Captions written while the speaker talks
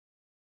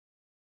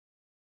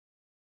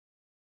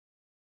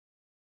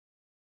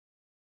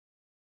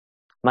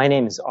My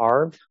name is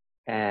Arv,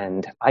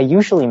 and I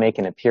usually make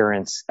an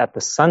appearance at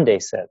the Sunday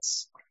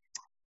sits,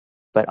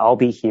 but I'll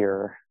be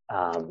here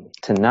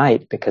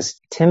tonight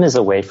because Tim is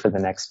away for the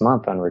next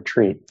month on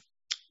retreat.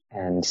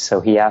 And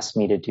so he asked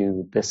me to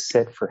do this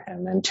sit for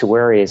him, and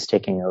Tuwari is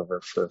taking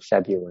over for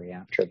February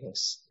after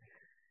this.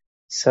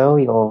 So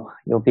you'll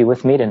be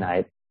with me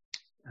tonight.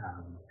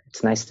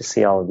 It's nice to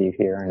see all of you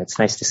here, and it's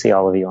nice to see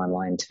all of you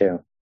online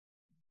too.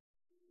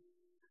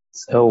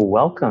 So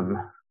welcome.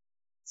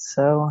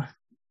 So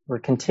we're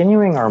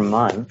continuing our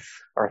month,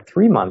 or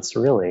 3 months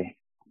really,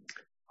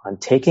 on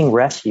taking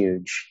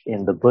refuge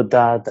in the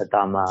Buddha, the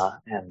Dhamma,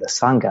 and the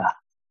Sangha.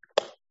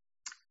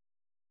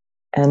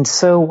 And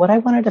so what I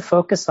wanted to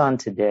focus on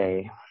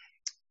today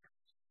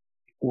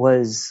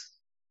was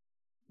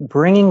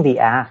bringing the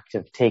act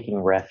of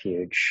taking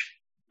refuge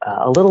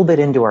a little bit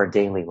into our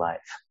daily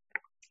life.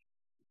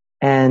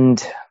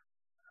 And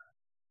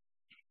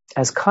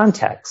as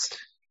context,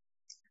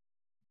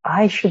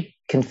 I should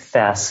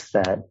confess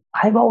that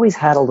I've always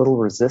had a little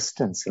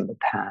resistance in the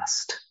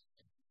past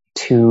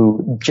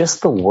to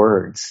just the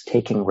words,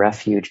 taking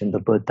refuge in the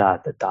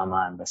Buddha, the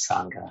Dhamma, and the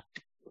Sangha.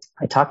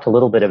 I talked a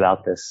little bit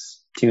about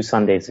this 2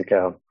 Sundays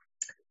ago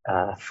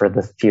for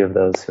the few of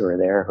those who are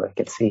there who I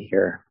could see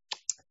here.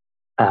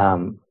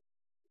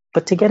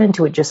 But to get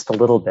into it just a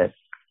little bit,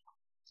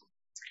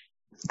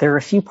 there are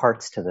a few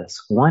parts to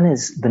this. One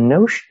is the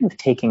notion of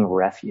taking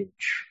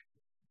refuge.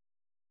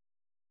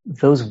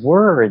 Those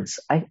words,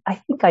 I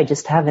think I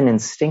just have an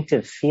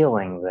instinctive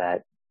feeling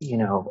that,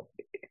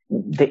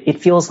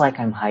 it feels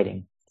like I'm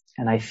hiding.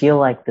 And I feel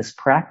like this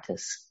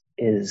practice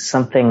is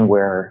something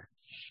where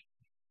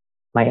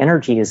my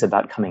energy is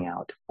about coming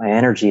out. My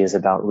energy is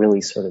about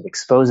really sort of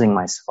exposing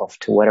myself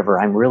to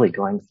whatever I'm really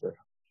going through.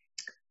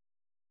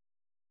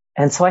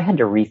 And so I had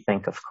to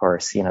rethink, of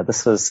course,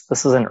 this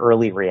was an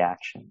early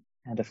reaction.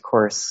 And of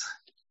course,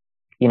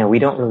 we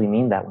don't really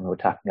mean that when we're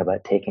talking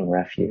about taking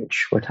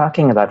refuge. We're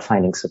talking about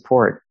finding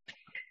support.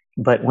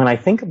 But when I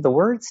think of the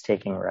words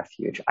taking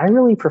refuge, I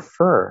really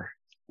prefer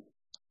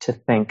to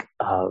think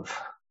of,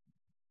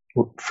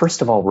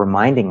 first of all,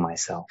 reminding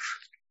myself,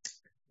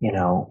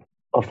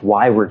 of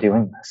why we're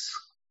doing this.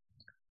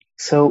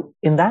 So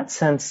in that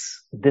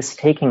sense, this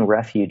taking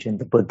refuge in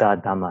the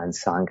Buddha, Dhamma, and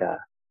Sangha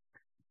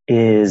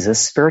is a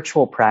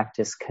spiritual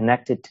practice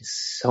connected to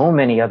so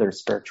many other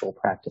spiritual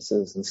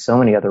practices and so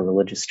many other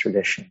religious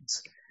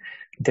traditions.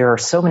 There are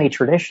so many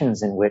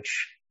traditions in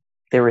which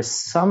there is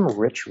some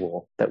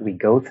ritual that we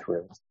go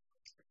through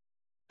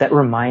that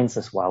reminds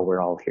us while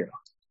we're all here,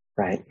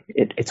 right?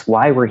 It's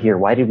why we're here.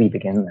 Why did we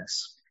begin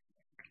this?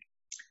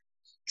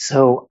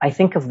 So I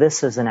think of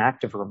this as an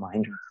active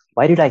reminder.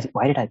 Why did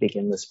I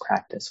begin this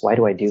practice? Why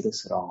do I do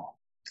this at all?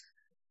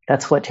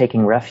 That's what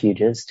taking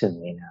refuge is to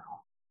me now.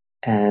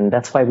 And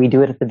that's why we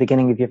do it at the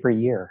beginning of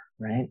every year,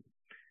 right?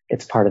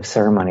 It's part of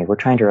ceremony. We're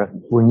trying to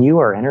renew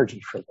our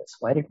energy for this.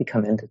 Why did we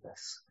come into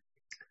this?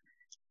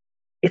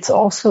 It's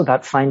also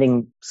about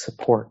finding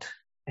support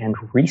and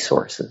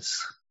resources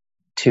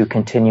to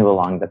continue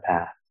along the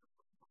path.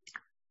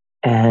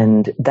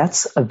 And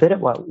that's a bit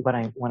of what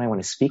I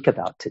want to speak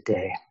about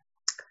today.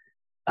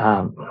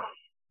 What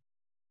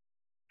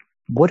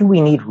do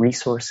we need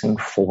resourcing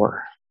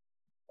for?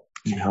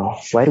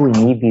 Why do we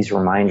need these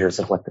reminders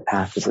of what the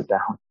path is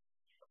about?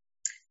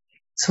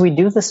 So we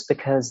do this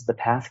because the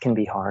path can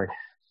be hard.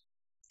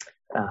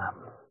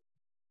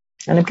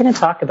 And I'm going to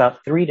talk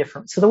about 3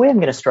 different, so the way I'm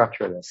going to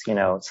structure this,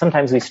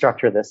 sometimes we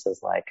structure this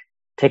as like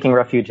taking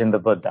refuge in the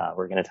Buddha.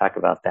 We're going to talk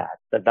about that.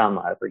 The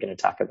Dhamma, we're going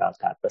to talk about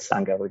that. The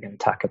Sangha, we're going to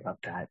talk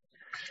about that.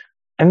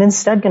 I'm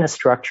instead going to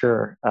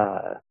structure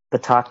the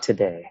talk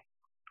today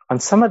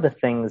on some of the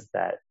things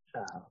that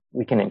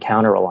we can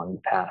encounter along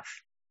the path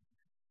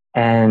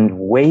and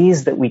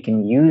ways that we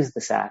can use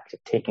this act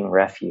of taking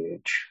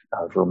refuge,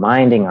 of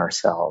reminding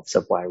ourselves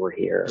of why we're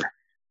here,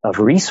 of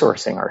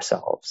resourcing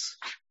ourselves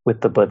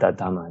with the Buddha,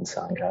 Dhamma, and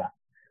Sangha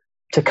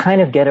to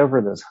kind of get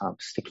over those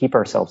humps, to keep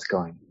ourselves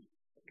going.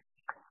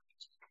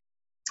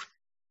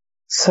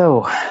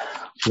 So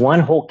one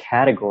whole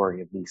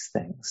category of these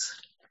things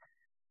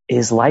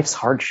is life's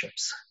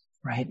hardships,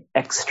 right?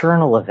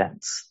 External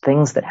events,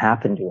 things that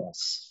happen to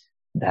us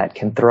that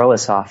can throw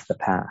us off the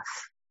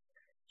path.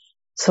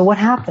 So what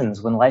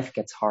happens when life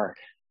gets hard?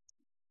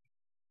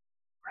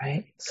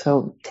 Right?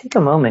 So take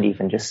a moment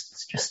even,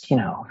 just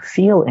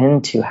feel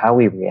into how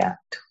we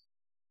react.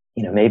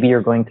 Maybe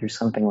you're going through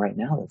something right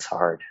now that's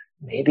hard.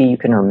 Maybe you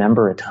can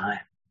remember a time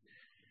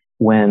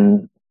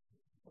when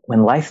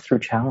life threw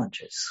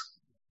challenges.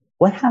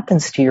 What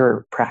happens to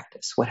your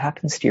practice? What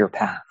happens to your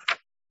path?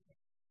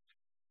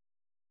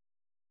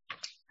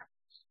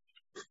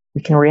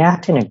 We can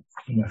react in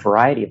a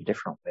variety of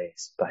different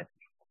ways, but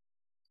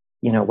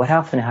what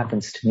often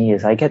happens to me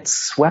is I get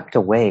swept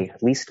away,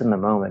 at least in the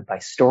moment, by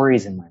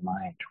stories in my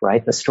mind,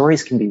 right? The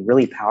stories can be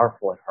really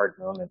powerful at hard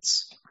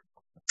moments.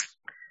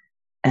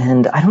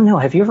 And I don't know,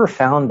 have you ever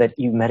found that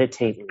you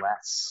meditate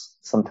less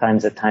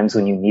sometimes at times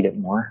when you need it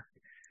more?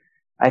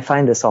 I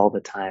find this all the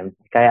time.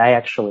 I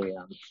actually,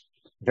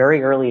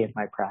 very early in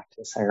my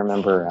practice, I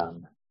remember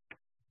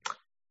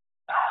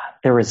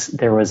there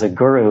was a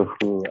guru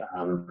who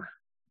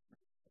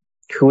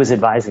was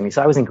advising me.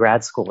 So I was in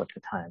grad school at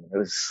the time.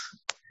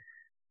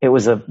 It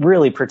was a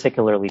really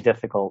particularly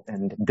difficult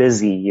and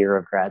busy year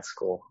of grad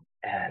school.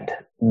 And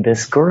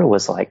this guru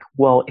was like,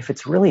 well, if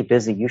it's really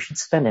busy, you should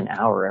spend an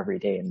hour every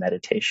day in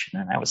meditation.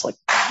 And I was like,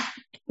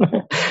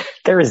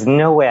 there is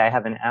no way I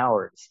have an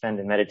hour to spend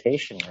in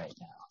meditation right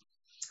now.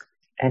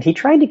 And he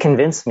tried to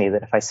convince me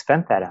that if I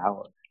spent that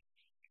hour,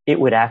 it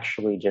would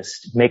actually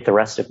just make the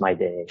rest of my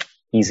day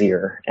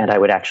easier and I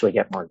would actually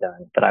get more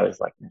done. But I was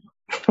like, no,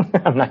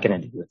 I'm not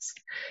going to do this.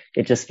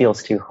 It just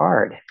feels too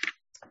hard.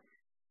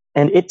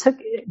 And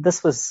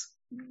this was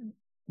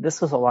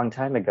a long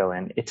time ago,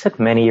 and it took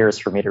many years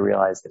for me to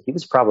realize that he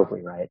was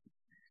probably right.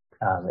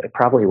 It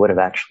probably would have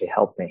actually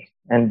helped me.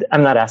 And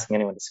I'm not asking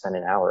anyone to spend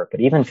an hour,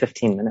 but even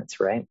 15 minutes,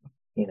 right?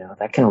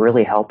 That can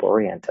really help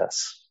orient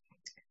us.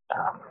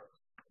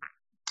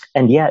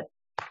 And yet,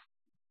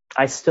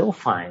 I still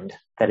find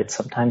that it's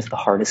sometimes the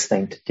hardest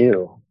thing to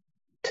do,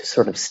 to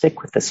sort of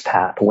stick with this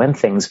path when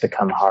things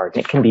become hard.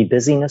 And it can be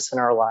busyness in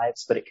our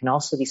lives, but it can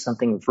also be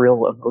something of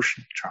real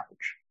emotional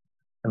charge,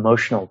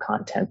 emotional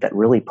content that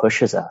really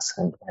pushes us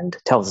and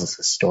tells us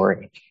a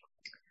story.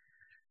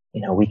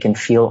 We can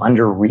feel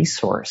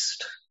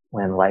under-resourced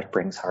when life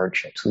brings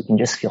hardships. We can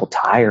just feel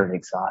tired,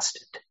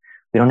 exhausted.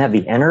 We don't have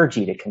the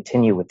energy to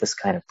continue with this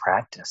kind of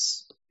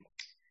practice.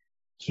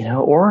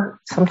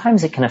 Or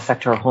sometimes it can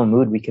affect our whole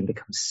mood. We can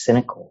become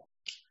cynical.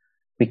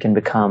 We can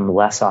become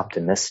less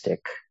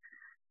optimistic.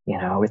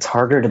 It's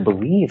harder to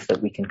believe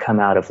that we can come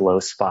out of low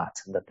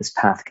spots and that this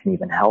path can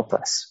even help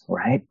us,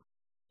 right?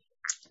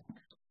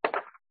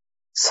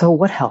 So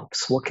what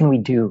helps? What can we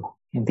do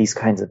in these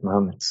kinds of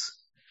moments?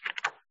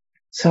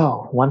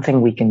 So one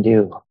thing we can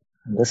do,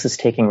 and this is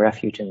taking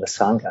refuge in the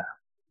Sangha.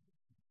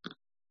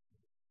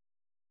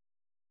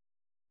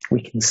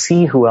 We can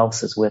see who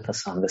else is with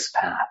us on this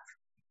path,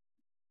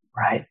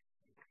 right?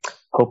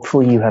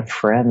 Hopefully you have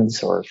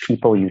friends or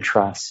people you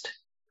trust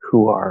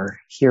who are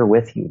here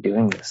with you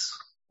doing this,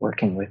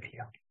 working with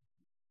you.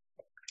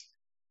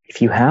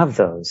 If you have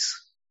those,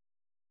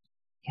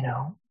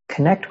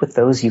 connect with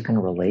those you can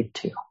relate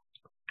to,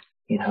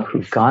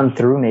 who've gone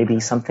through maybe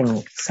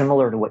something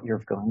similar to what you're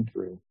going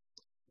through.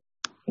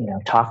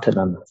 Talk to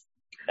them.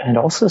 And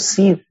also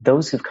see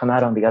those who've come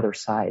out on the other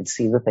side.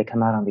 See that they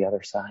come out on the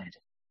other side.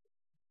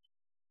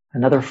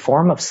 Another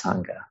form of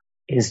Sangha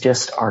is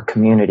just our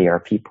community, our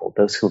people,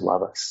 those who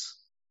love us.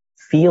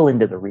 Feel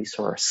into the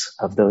resource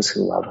of those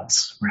who love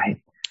us,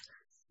 right?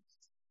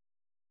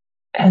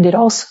 And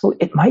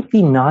it might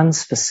be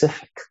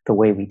non-specific the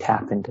way we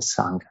tap into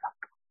Sangha.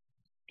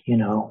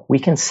 We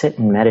can sit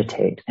and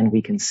meditate and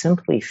we can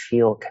simply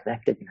feel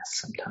connectedness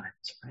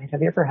sometimes, right?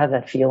 Have you ever had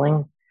that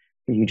feeling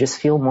where you just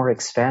feel more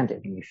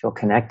expanded and you feel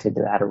connected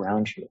to that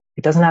around you?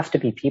 It doesn't have to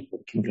be people.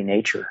 It can be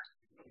nature.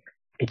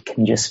 It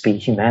can just be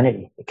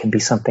humanity. It can be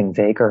something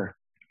vaguer.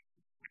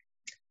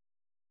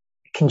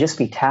 It can just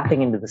be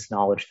tapping into this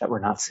knowledge that we're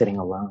not sitting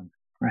alone,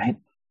 right?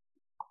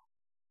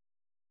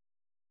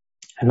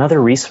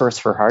 Another resource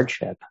for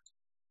hardship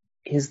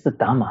is the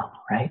Dhamma,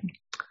 right?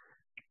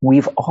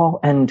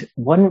 And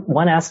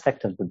one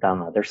aspect of the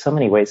Dhamma, there's so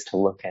many ways to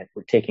look at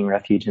we're taking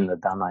refuge in the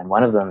Dhamma, and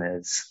one of them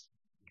is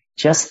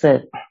just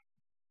that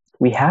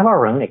we have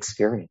our own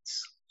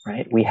experience,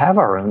 right? We have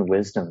our own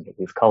wisdom that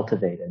we've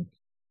cultivated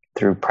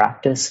through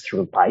practice,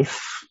 through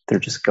life, through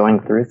just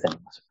going through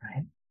things,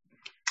 right?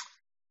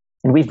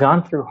 And we've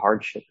gone through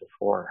hardship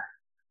before.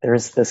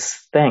 There's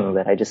this thing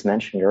that I just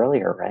mentioned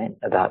earlier, right,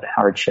 about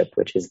hardship,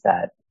 which is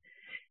that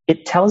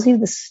it tells you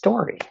the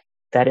story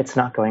that it's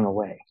not going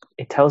away.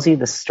 It tells you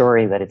the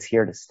story that it's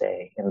here to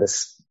stay in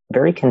this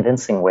very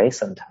convincing way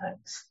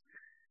sometimes.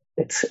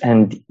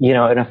 And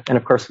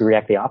of course we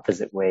react the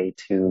opposite way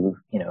to,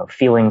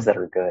 feelings that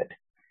are good.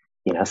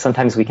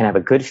 Sometimes we can have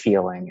a good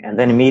feeling and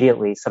then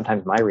immediately,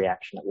 sometimes my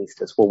reaction at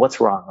least is, well,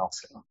 what's wrong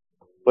also?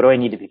 What do I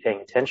need to be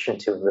paying attention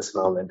to in this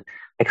moment?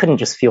 I couldn't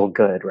just feel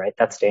good, right?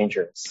 That's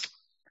dangerous.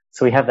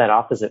 So we have that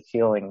opposite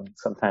feeling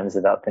sometimes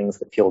about things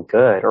that feel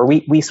good, or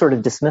we sort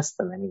of dismiss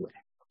them anyway,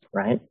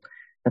 right?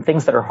 And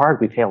things that are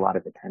hard, we pay a lot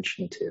of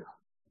attention to.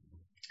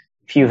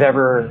 If you've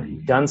ever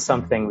done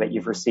something that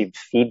you've received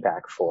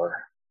feedback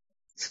for,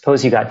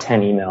 suppose you got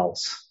 10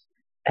 emails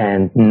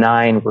and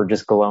 9 were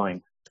just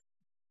glowing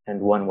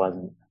and 1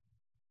 wasn't.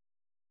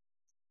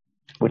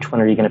 Which one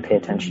are you going to pay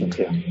attention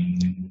to,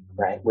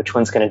 right? Which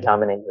one's going to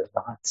dominate your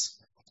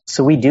thoughts?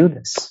 So we do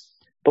this,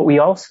 but we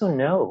also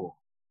know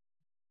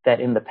that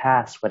in the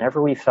past,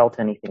 whenever we felt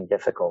anything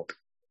difficult,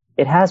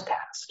 it has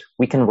passed.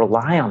 We can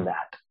rely on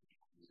that,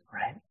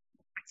 right?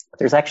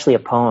 There's actually a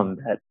poem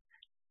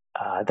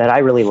that I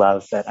really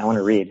love that I want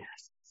to read.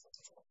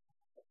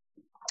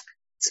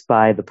 It's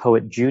by the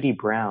poet Judy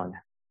Brown,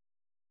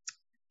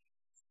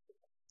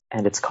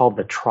 and it's called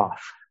The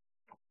Trough.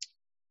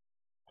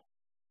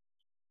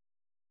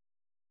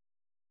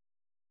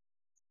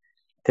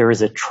 There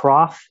is a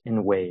trough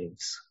in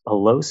waves, a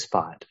low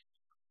spot,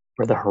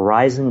 where the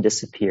horizon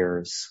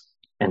disappears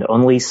and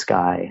only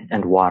sky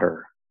and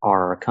water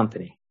are our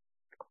company.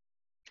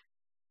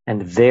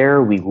 And there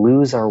we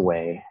lose our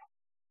way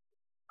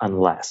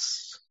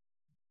unless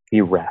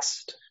we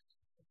rest,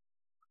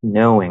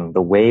 knowing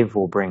the wave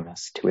will bring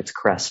us to its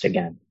crest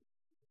again.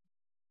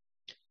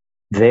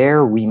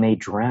 There we may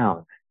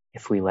drown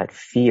if we let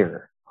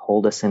fear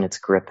hold us in its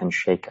grip and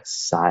shake us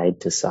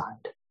side to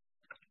side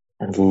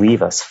and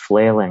leave us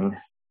flailing,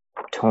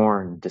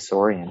 torn,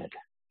 disoriented.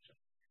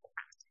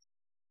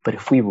 But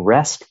if we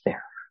rest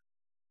there,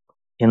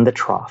 in the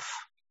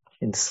trough,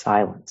 in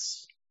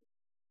silence,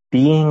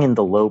 being in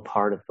the low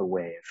part of the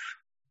wave,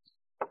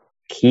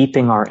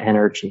 keeping our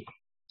energy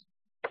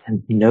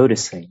and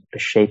noticing the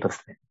shape of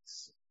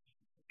things,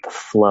 the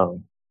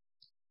flow,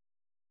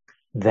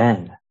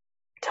 then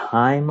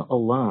time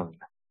alone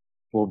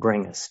will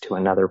bring us to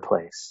another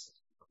place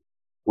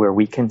where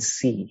we can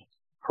see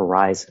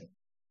horizon,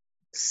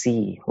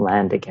 see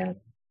land again,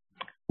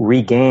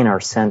 regain our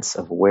sense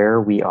of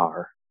where we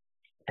are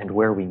and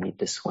where we need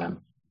to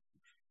swim.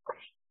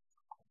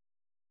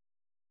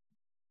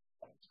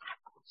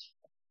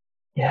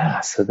 Yeah,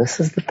 so this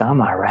is the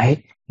Dhamma,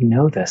 right? You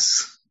know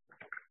this.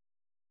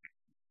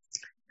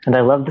 And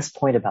I love this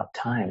point about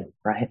time,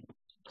 right?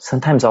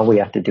 Sometimes all we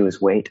have to do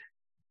is wait.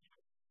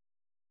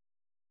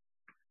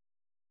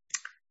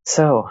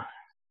 So,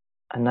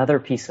 another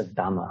piece of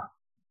Dhamma.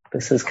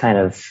 This is kind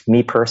of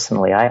me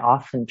personally. I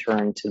often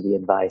turn to the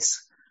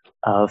advice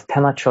of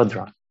Pema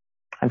Chodron.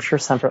 I'm sure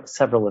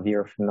several of you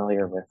are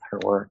familiar with her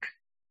work.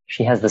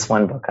 She has this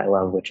one book I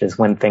love, which is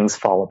When Things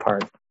Fall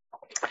Apart.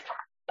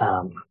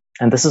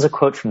 And this is a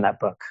quote from that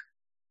book.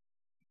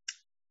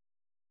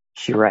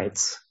 She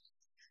writes,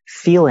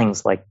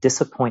 "Feelings like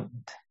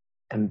disappointment,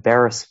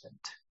 embarrassment,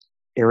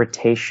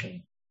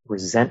 irritation,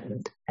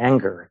 resentment,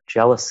 anger,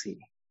 jealousy,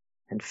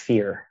 and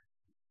fear,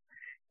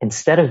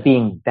 instead of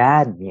being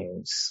bad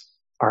news,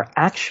 are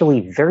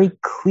actually very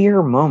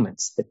clear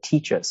moments that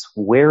teach us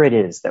where it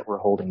is that we're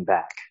holding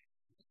back.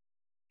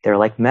 They're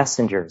like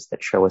messengers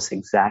that show us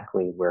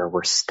exactly where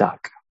we're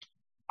stuck.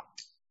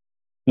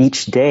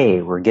 Each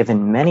day, we're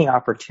given many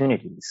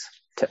opportunities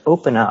to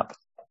open up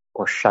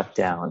or shut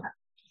down.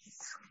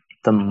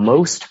 The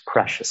most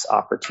precious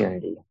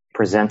opportunity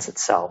presents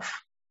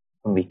itself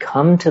when we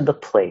come to the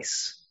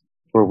place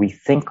where we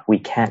think we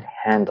can't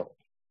handle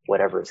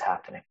whatever is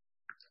happening.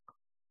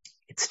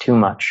 It's too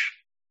much.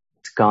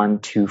 It's gone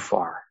too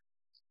far.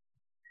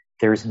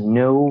 There's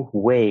no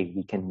way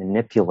we can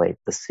manipulate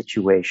the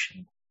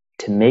situation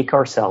to make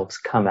ourselves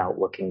come out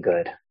looking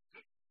good.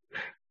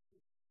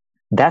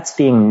 That's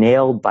being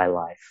nailed by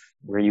life,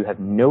 where you have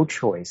no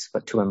choice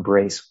but to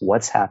embrace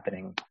what's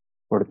happening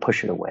or to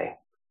push it away."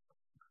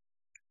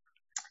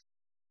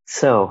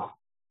 So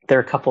there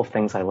are a couple of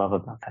things I love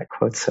about that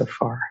quote so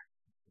far.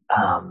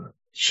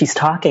 She's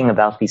talking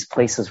about these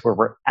places where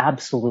we're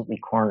absolutely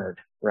cornered,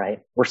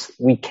 right?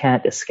 We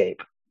can't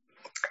escape.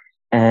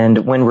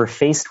 And when we're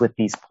faced with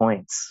these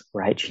points,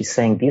 right, she's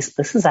saying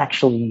this is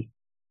actually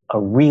a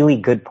really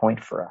good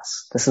point for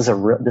us. This is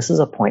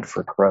a point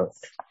for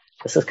growth.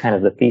 This is kind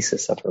of the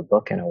thesis of her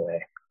book in a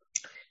way.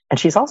 And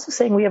she's also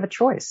saying we have a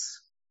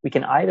choice. We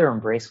can either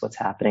embrace what's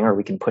happening or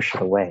we can push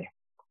it away.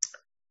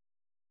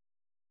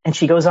 And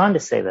she goes on to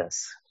say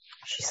this.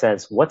 She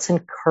says, "What's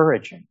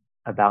encouraging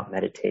about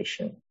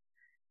meditation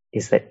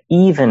is that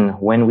even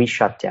when we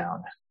shut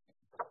down,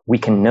 we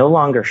can no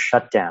longer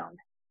shut down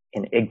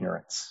in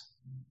ignorance.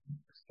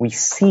 We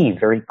see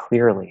very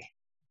clearly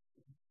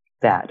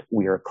that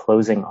we are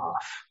closing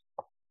off.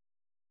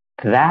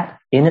 That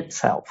in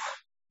itself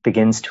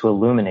begins to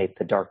illuminate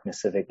the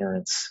darkness of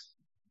ignorance.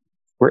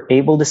 We're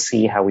able to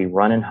see how we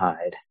run and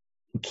hide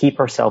and keep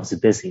ourselves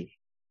busy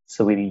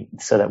so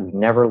that we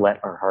never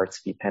let our hearts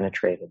be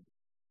penetrated.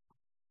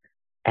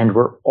 And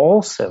we're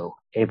also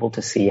able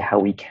to see how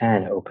we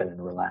can open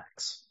and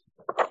relax."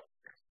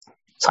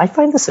 So I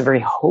find this a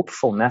very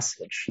hopeful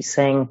message. She's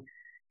saying,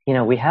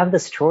 we have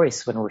this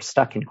choice when we're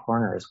stuck in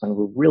corners, when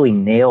we're really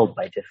nailed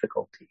by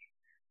difficulty,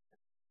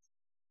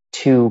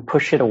 to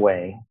push it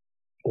away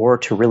or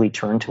to really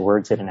turn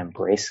towards it and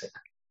embrace it.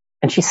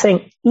 And she's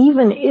saying,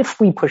 even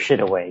if we push it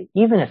away,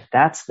 even if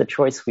that's the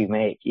choice we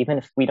make, even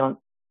if we don't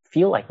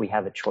feel like we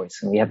have a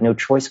choice and we have no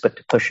choice but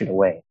to push it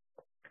away,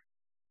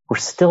 we're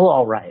still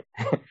all right.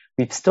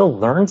 We've still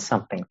learned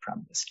something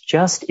from this,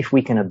 just if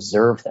we can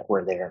observe that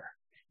we're there.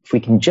 If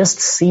we can just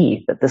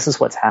see that this is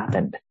what's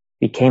happened.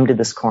 We came to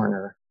this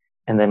corner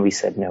and then we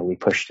said, no, we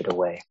pushed it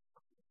away,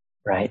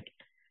 right?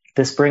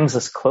 This brings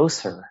us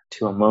closer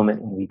to a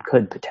moment when we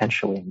could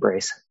potentially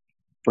embrace it.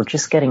 We're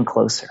just getting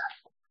closer,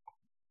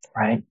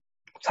 right?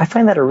 So I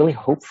find that a really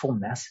hopeful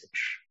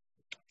message.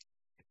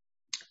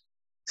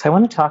 So I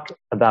want to talk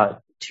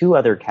about two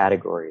other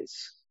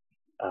categories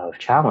of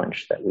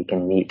challenge that we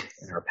can meet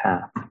in our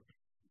path.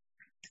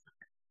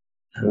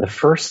 And the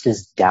first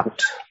is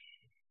doubt.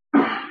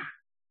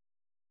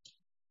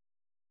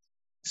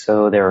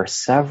 So there are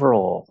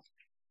several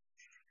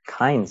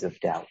kinds of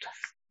doubt.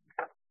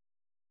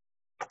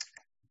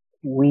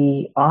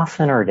 We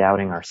often are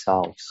doubting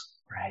ourselves,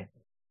 right?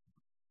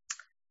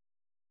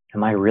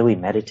 Am I really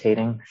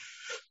meditating?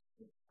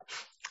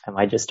 Am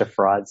I just a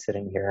fraud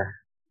sitting here?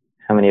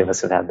 How many of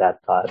us have had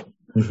that thought?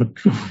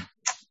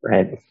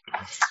 Right?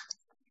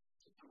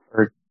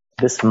 Or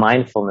this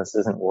mindfulness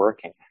isn't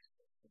working,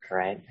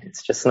 right?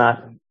 It's just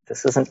not,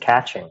 this isn't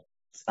catching.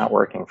 It's not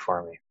working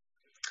for me.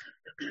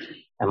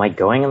 Am I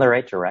going in the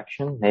right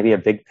direction? Maybe a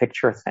big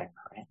picture thing,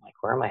 right? Like,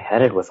 where am I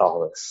headed with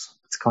all this?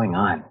 What's going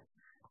on?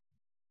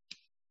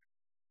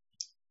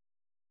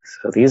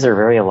 So these are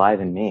very alive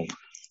in me.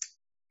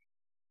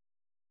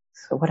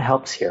 So what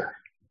helps here?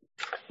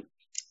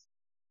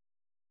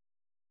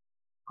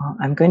 Well,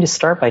 I'm going to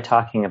start by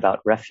talking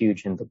about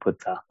refuge in the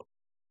Buddha.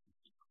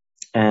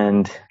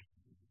 And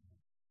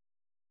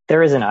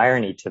there is an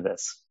irony to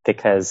this,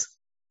 because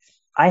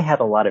I had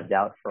a lot of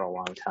doubt for a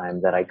long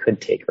time that I could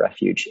take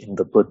refuge in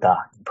the Buddha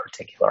in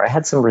particular. I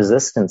had some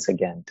resistance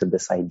again to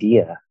this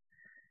idea,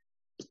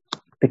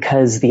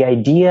 because the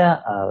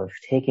idea of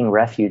taking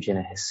refuge in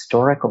a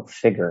historical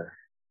figure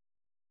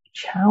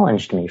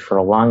challenged me for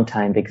a long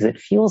time, because it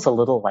feels a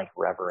little like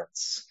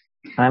reverence.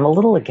 And I'm a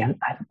little again,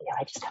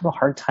 I just have a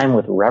hard time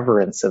with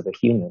reverence of a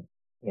human,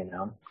 you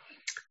know.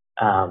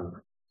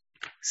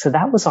 So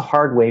that was a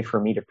hard way for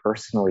me to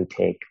personally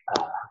take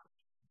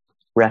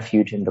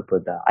refuge in the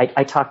Buddha.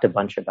 I talked a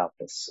bunch about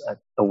this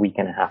a week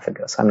and a half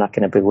ago, so I'm not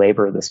going to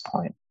belabor this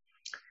point.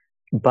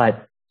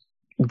 But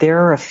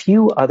there are a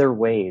few other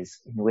ways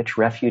in which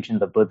refuge in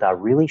the Buddha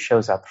really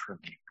shows up for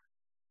me.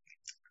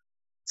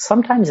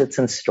 Sometimes it's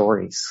in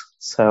stories.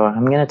 So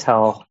I'm going to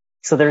tell,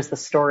 so there's the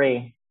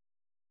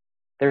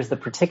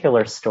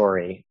particular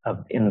story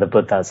in the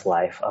Buddha's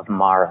life of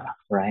Mara,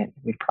 right?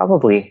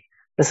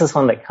 This is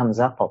one that comes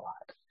up a lot.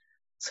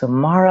 So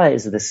Mara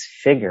is this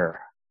figure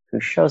who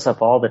shows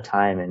up all the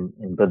time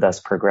in Buddha's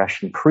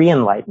progression,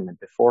 pre-enlightenment,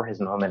 before his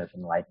moment of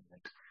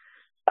enlightenment.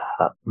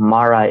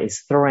 Mara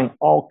is throwing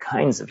all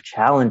kinds of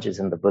challenges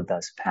in the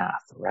Buddha's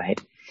path,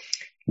 right?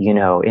 You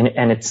know,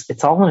 and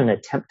it's all in an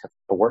attempt to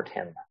thwart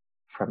him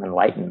from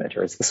enlightenment,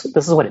 or this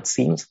is what it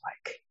seems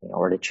like, you know,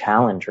 or to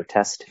challenge or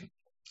test him.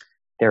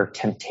 There are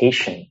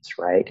temptations,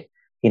 right?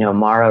 You know,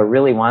 Mara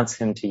really wants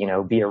him to, you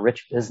know, be a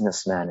rich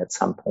businessman at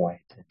some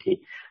point. And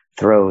he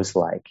throws,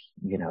 like,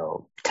 you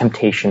know,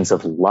 temptations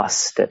of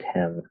lust at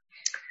him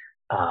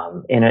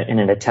in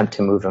an attempt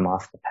to move him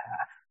off the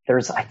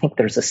path. I think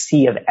there's a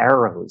sea of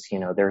arrows. You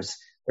know, there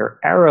are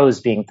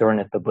arrows being thrown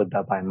at the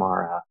Buddha by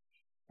Mara,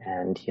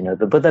 and you know,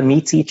 the Buddha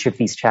meets each of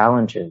these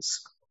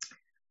challenges.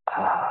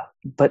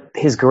 But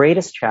his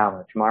greatest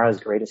challenge, Mara's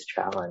greatest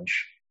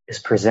challenge, is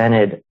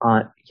presented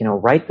on, you know,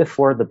 right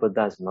before the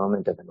Buddha's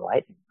moment of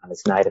enlightenment, on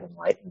his night of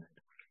enlightenment.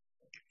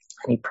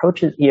 And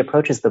he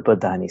approaches the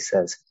Buddha and he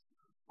says,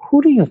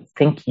 "Who do you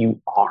think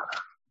you are?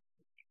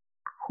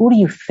 Who do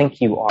you think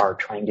you are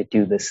trying to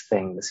do this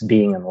thing, this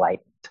being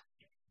enlightened?"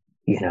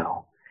 You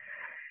know,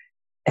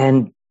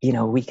 and, you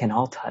know, we can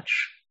all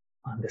touch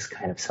on this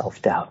kind of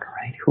self-doubt,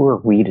 right? Who are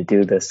we to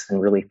do this and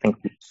really think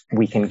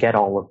we can get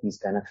all of these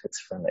benefits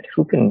from it?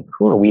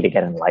 Who are we to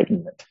get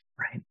enlightenment,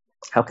 right?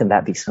 How can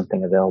that be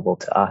something available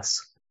to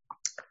us?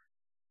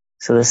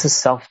 So this is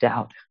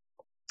self-doubt.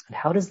 And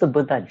how does the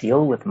Buddha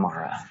deal with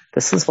Mara?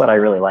 This is what I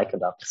really like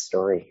about the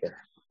story here.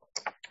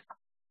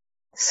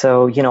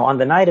 So, you know, on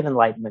the night of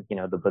enlightenment, you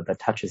know, the Buddha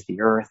touches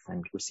the earth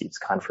and receives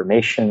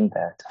confirmation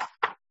that,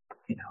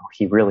 you know,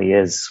 he really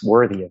is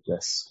worthy of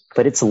this.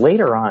 But it's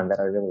later on that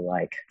I really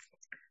like.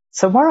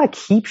 So Mara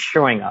keeps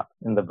showing up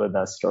in the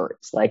Buddha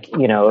stories. Like,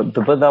 you know,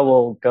 the Buddha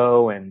will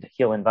go and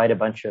he'll invite a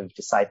bunch of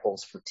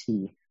disciples for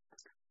tea.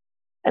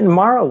 And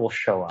Mara will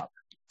show up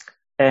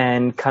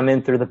and come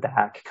in through the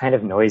back, kind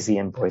of noisy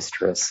and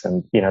boisterous.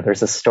 And, you know,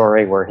 there's a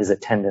story where his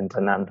attendant,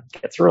 Ananda,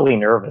 gets really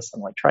nervous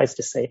and like tries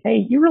to say, "Hey,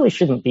 you really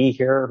shouldn't be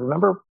here.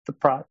 Remember the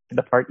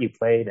part you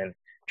played in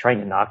trying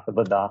to knock the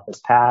Buddha off his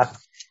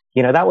path?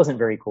 You know, that wasn't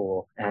very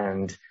cool.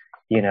 And,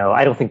 you know,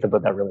 I don't think the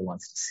Buddha really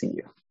wants to see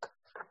you."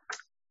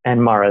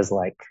 And Mara's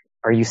like,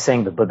 "Are you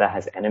saying the Buddha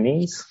has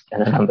enemies?"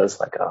 And Ananda's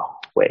like, "Oh,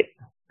 wait,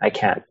 I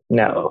can't.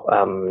 No,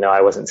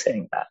 I wasn't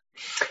saying that."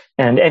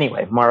 And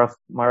anyway,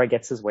 Mara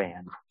gets his way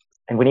in.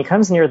 And when he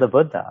comes near the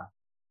Buddha,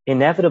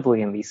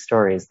 inevitably in these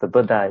stories, the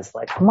Buddha is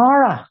like,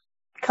 "Mara,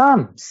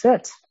 come,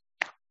 sit,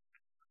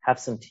 have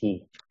some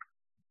tea."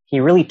 He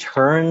really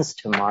turns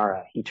to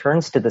Mara. He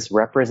turns to this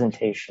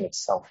representation of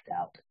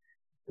self-doubt.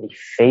 He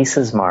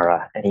faces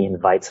Mara and he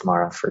invites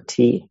Mara for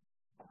tea,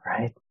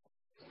 right?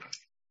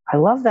 I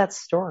love that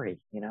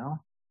story, you know.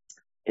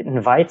 It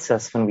invites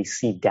us when we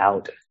see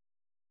doubt.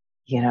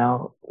 You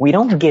know, we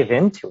don't give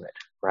in to it,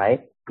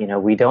 right? You know,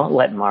 we don't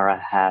let Mara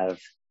have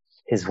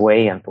his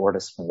way and thwart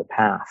us from the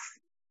path.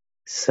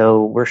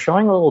 So we're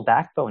showing a little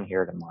backbone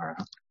here to Mara.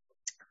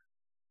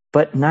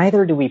 But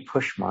neither do we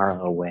push Mara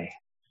away,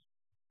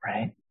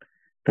 right?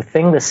 The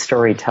thing this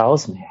story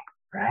tells me,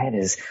 right,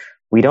 is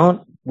we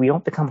don't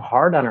become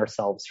hard on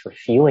ourselves for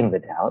feeling the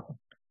doubt.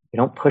 We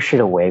don't push it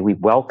away. We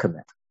welcome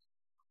it,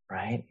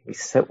 right? We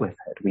sit with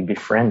it. We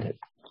befriend it.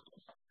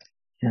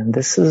 And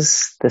this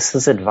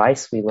is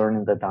advice we learn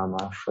in the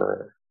Dhamma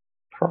for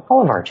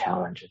all of our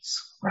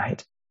challenges,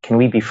 right? Can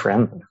we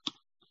befriend them?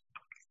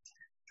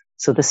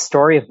 So this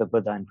story of the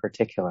Buddha in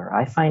particular,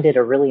 I find it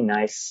a really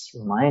nice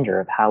reminder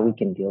of how we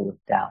can deal with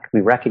doubt.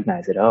 We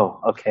recognize it. Oh,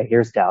 okay,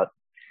 here's doubt.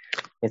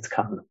 It's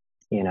come.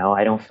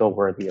 I don't feel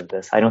worthy of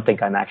this. I don't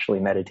think I'm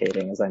actually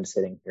meditating as I'm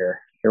sitting here.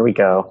 Here we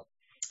go.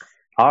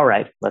 All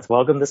right, let's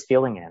welcome this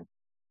feeling in.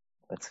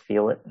 Let's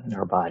feel it in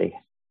our body.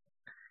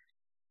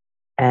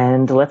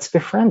 And let's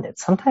befriend it.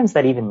 Sometimes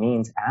that even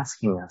means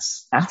asking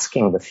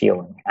the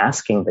feeling,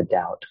 asking the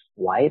doubt,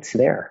 why it's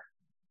there.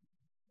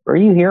 What are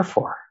you here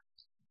for?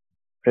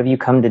 What have you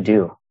come to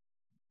do?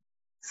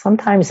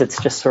 Sometimes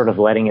it's just sort of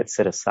letting it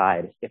sit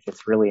aside if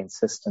it's really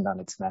insistent on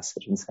its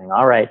message and saying,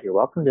 all right, you're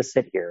welcome to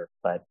sit here,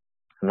 but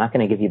I'm not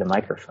going to give you the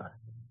microphone.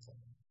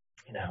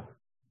 I'm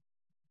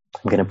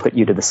going to put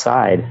you to the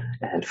side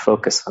and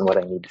focus on what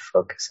I need to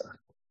focus on.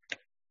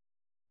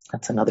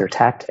 That's another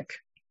tactic.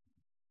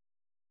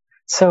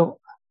 So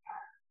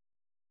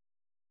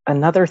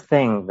another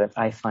thing that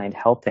I find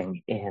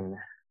helping in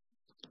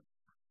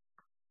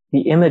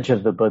the image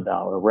of the Buddha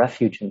or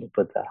refuge in the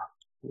Buddha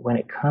when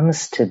it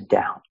comes to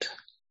doubt.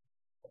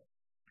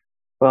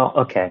 Well,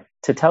 okay,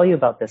 to tell you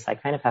about this, I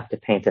kind of have to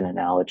paint an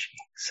analogy.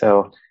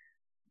 So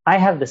I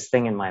have this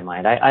thing in my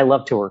mind. I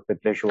love to work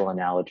with visual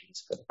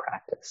analogies for the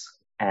practice.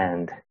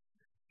 And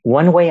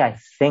one way I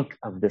think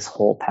of this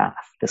whole path,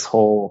 this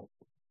whole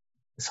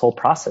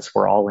process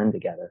we're all in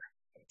together,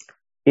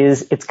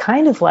 is it's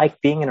kind of like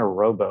being in a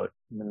rowboat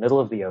in the middle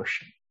of the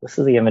ocean. This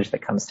is the image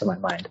that comes to my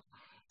mind.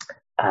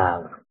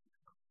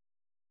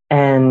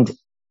 And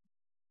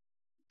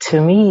to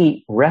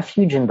me,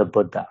 refuge in the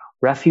Buddha,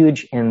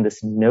 refuge in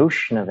this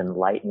notion of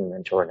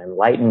enlightenment or an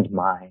enlightened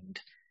mind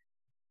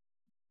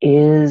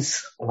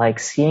is like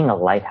seeing a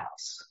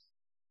lighthouse,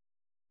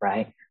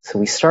 right? So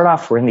we start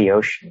off, we're in the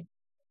ocean.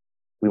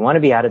 We want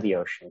to be out of the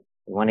ocean.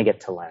 We want to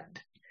get to land.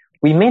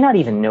 We may not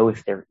even know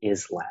if there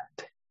is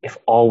land, if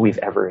all we've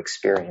ever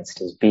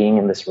experienced is being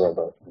in this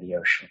rowboat in the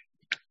ocean,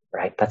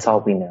 right? That's all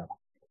we know.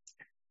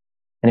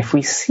 And if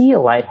we see a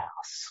lighthouse,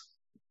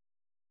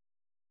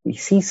 we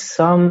see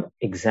some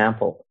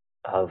example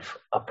of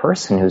a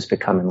person who's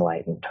become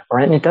enlightened.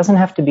 And it doesn't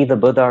have to be the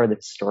Buddha or the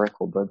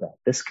historical Buddha.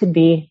 This could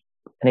be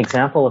an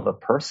example of a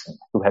person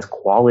who has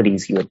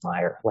qualities you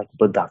admire, like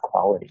Buddha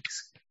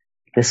qualities.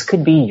 This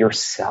could be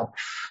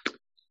yourself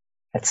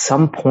at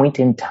some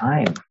point in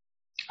time,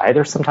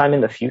 either sometime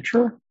in the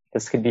future.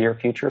 This could be your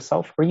future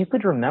self, or you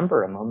could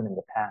remember a moment in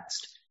the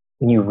past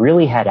when you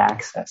really had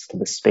access to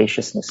the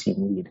spaciousness you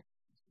need,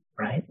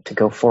 right, to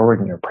go forward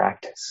in your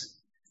practice.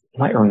 You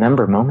might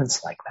remember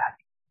moments like that.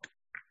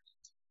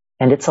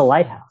 And it's a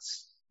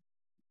lighthouse.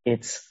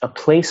 It's a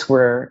place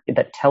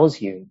that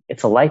tells you,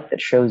 it's a light that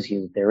shows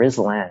you there is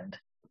land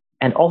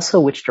and also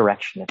which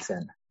direction it's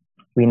in.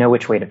 We know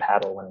which way to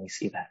paddle when we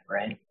see that,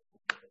 right?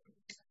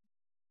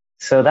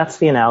 So that's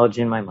the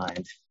analogy in my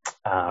mind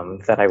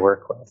that I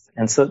work with.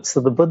 And so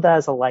the Buddha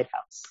as a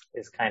lighthouse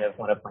is kind of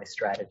one of my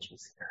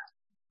strategies here.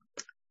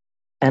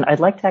 And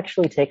I'd like to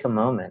actually take a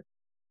moment,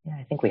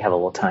 I think we have a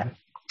little time,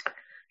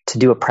 to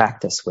do a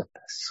practice with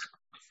this.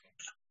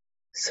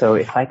 So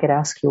if I could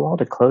ask you all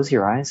to close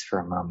your eyes for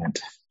a moment.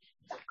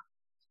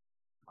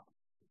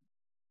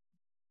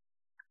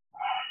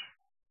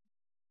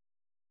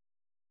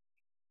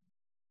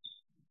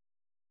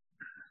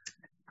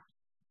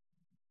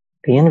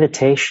 The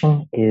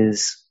invitation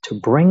is to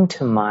bring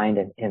to mind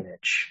an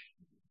image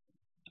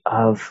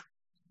of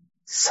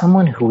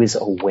someone who is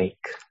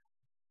awake,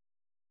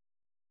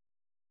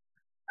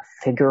 a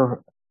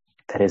figure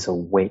that is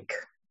awake.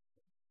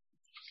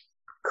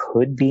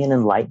 Could be an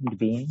enlightened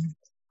being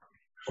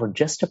or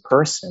just a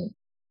person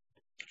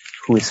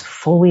who is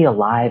fully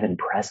alive and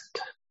present.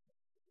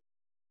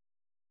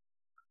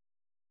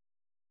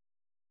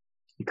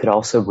 You could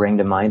also bring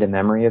to mind a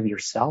memory of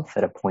yourself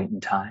at a point in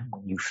time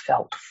when you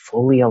felt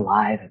fully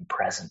alive and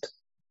present.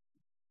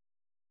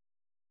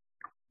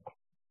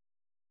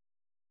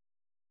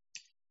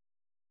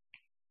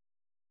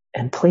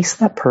 And place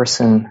that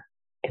person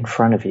in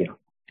front of you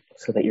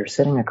so that you're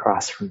sitting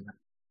across from them.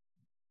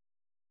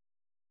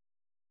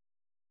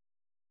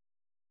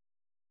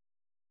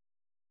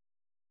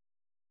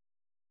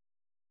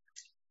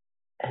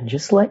 And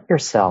just let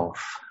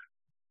yourself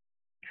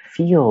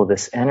feel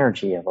this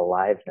energy of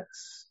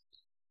aliveness.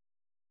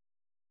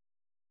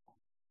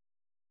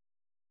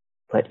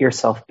 Let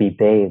yourself be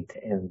bathed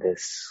in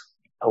this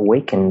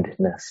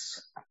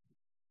awakenedness.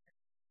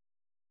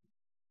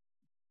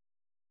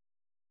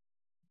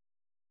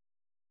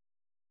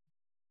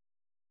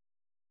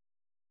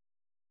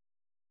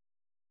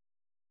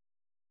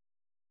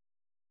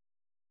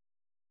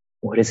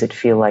 What does it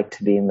feel like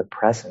to be in the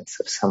presence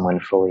of someone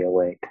fully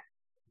awake?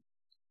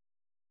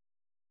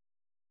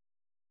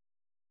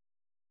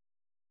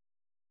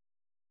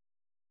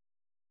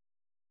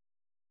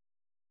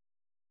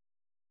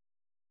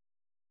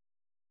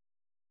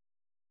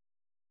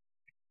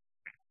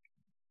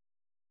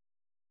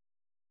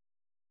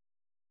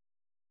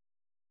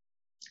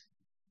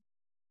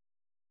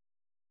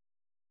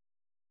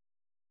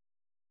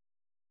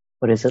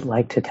 What is it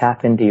like to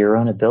tap into your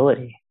own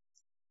ability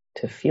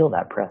to feel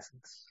that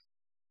presence?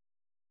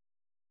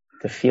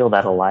 to feel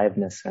that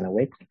aliveness and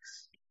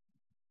awakeness.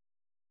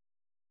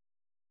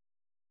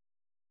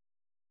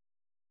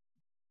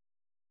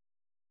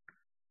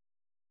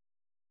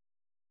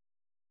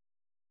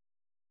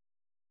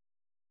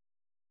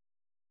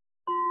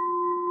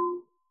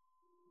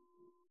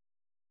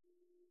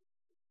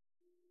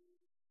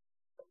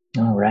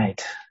 All right.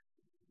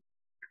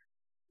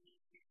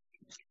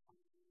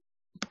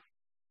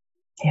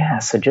 Yeah,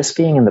 so just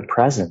being in the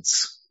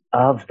presence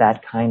of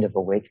that kind of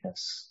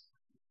awakeness,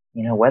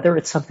 whether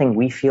it's something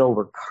we feel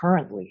we're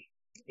currently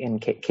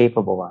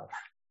capable of,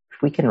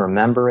 if we can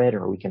remember it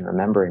or we can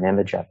remember an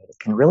image of it, it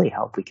can really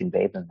help. We can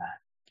bathe in that.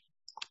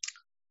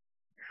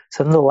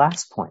 So then the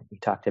last point, we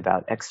talked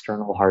about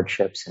external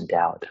hardships and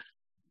doubt.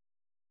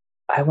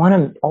 I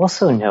want to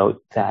also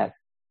note that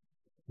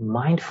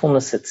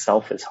mindfulness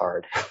itself is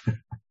hard,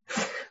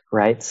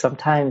 right?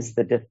 Sometimes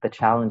the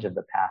challenge of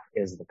the path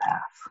is the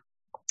path.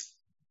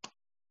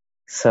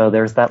 So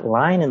there's that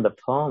line in the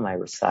poem I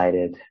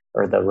recited,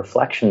 or the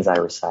reflections I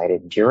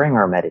recited during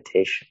our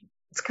meditation.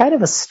 It's kind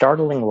of a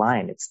startling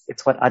line.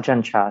 It's what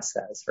Ajahn Chah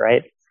says,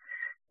 right?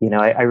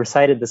 I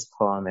recited this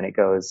poem and it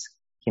goes,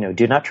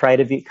 do not try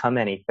to become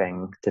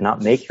anything. Do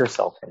not make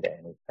yourself into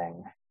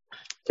anything.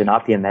 Do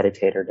not be a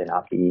meditator. Do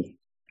not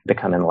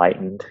become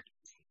enlightened.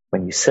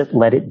 When you sit,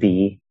 let it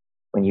be.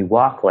 When you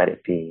walk, let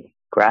it be.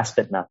 Grasp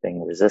at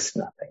nothing, resist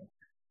nothing.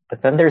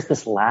 But then there's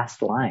this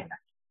last line,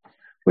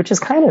 which is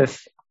kind of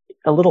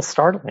a little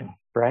startling,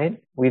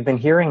 right? We've been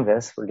hearing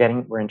this. We're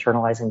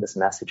internalizing this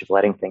message of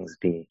letting things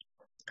be.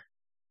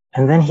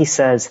 And then he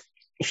says,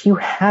 if you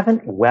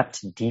haven't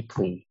wept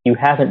deeply, you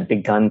haven't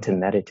begun to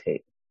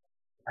meditate,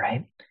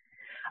 right?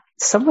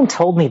 Someone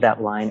told me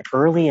that line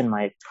early in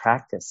my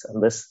practice in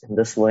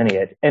this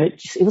lineage, and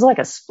it was like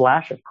a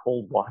splash of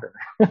cold water.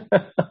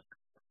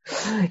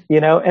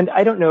 And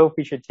I don't know if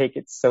we should take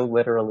it so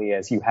literally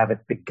as you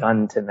haven't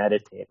begun to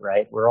meditate,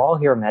 right? We're all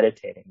here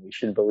meditating. We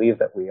should believe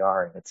that we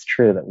are, and it's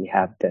true that we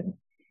have been.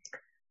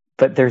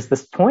 But there's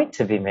this point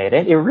to be made.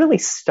 It really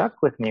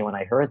stuck with me when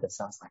I heard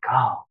this. I was like,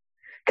 oh,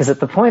 because at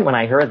the point when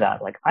I heard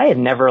that, I had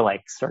never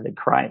started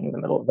crying in the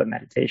middle of a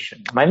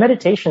meditation. My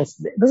meditations,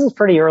 this is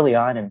pretty early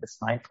on in this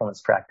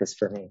mindfulness practice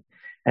for me.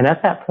 And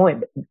at that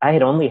point, I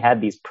had only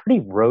had these pretty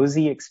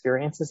rosy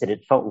experiences. It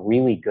had felt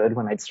really good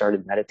when I'd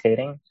started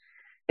meditating.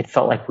 It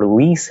felt like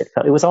release. It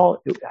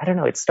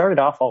started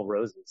off all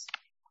roses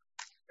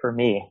for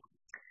me.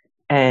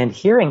 And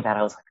hearing that,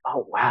 I was like,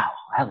 oh, wow,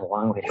 I have a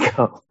long way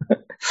to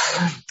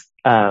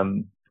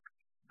go.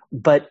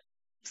 But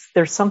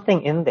there's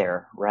something in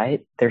there,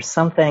 right? There's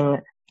a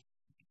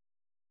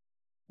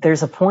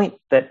point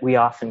that we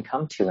often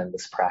come to in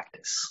this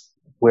practice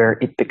where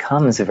it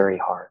becomes very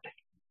hard,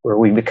 where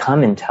we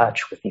become in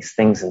touch with these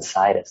things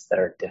inside us that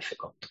are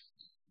difficult,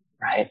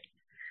 right?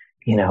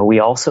 We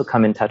also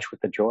come in touch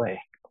with the joy.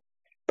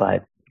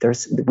 But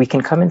we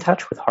can come in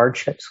touch with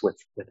hardships, with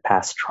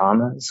past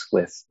traumas,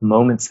 with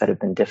moments that have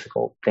been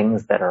difficult,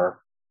 things that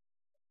are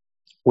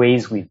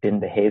ways we've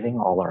been behaving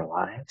all our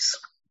lives,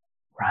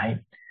 right?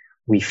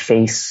 We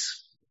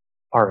face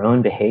our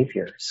own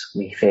behaviors.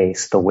 We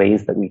face the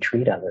ways that we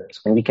treat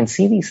others. When we can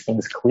see these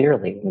things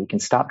clearly, when we can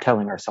stop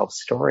telling ourselves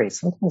stories,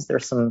 sometimes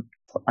there's some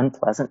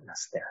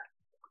unpleasantness there,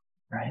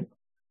 right?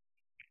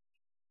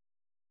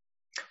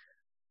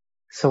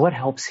 So what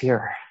helps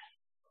here?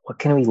 What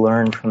can we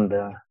learn from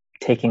the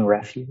taking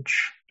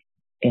refuge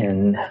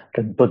in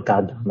the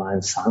Buddha, Dhamma,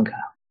 and Sangha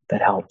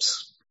that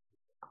helps?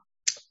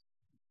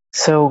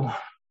 So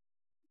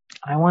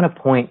I want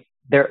to point,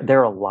 there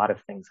are a lot of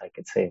things I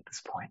could say at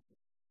this point,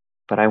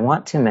 but I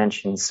want to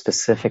mention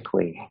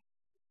specifically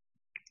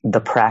the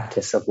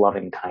practice of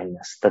loving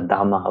kindness, the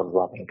Dhamma of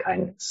loving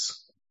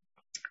kindness,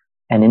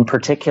 and in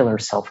particular,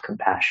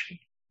 self-compassion.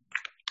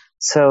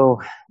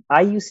 So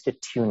I used to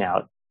tune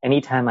out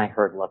anytime I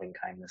heard loving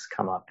kindness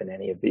come up in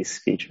any of these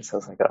speeches. I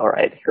was like, all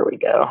right, here we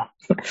go.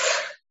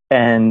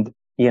 And,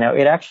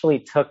 it actually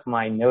took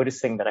my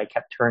noticing that I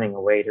kept turning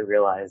away to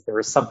realize there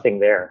was something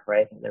there,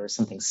 right? There was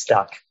something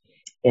stuck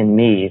in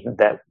me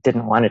that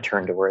didn't want to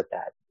turn toward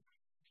that.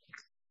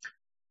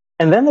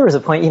 And then there was a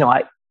point,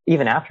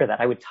 even after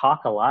that, I would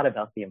talk a lot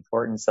about the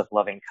importance of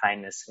loving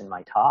kindness in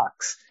my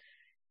talks.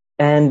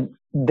 And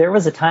there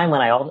was a time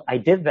when I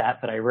did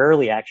that, but I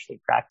rarely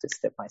actually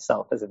practiced it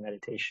myself as a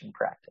meditation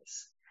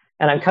practice.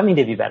 And I'm coming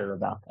to be better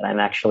about that. I'm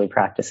actually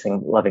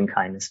practicing loving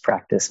kindness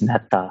practice,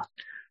 metta,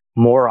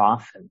 more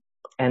often.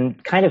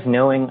 And kind of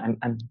knowing,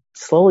 I'm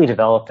slowly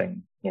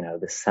developing,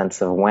 this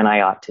sense of when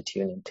I ought to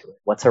tune into it.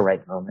 What's a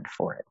right moment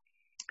for it?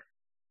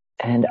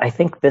 And I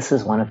think this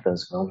is one of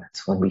those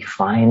moments when we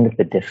find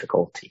the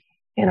difficulty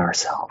in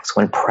ourselves,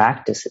 when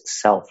practice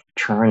itself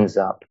turns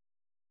up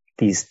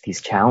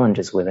these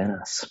challenges within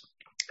us.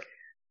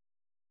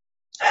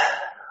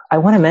 I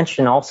want to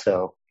mention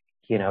also,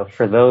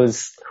 for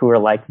those who are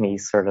like me,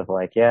 sort of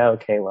like, yeah,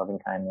 okay, loving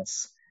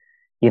kindness.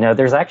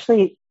 There's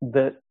actually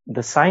the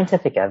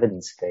scientific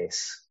evidence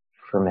base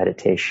for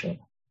meditation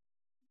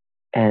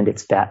and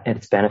its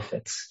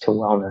benefits to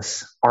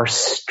wellness are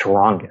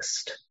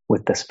strongest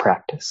with this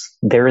practice.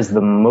 There is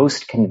the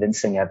most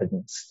convincing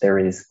evidence. There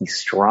is the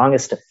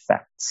strongest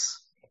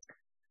effects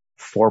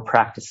for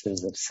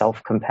practices of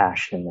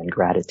self-compassion and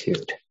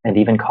gratitude, and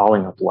even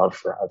calling of love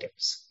for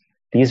others.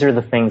 These are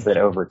the things that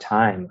over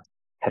time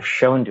have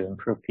shown to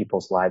improve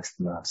people's lives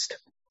the most.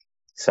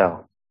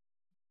 So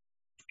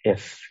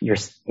if you're,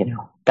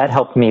 that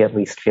helped me at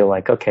least feel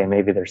like, okay,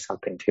 maybe there's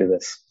something to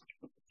this.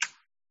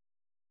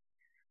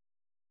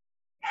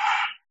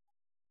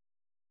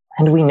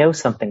 And we know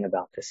something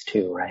about this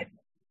too, right?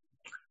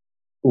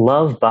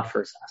 Love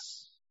buffers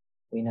us.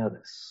 We know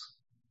this.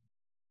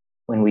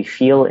 When we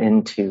feel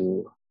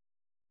into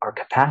our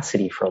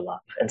capacity for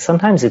love, and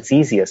sometimes it's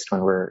easiest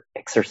when we're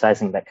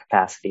exercising that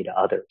capacity to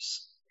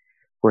others.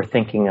 We're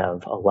thinking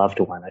of a loved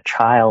one, a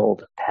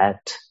child, a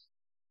pet,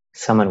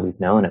 someone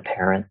we've known, a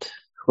parent,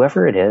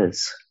 whoever it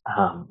is,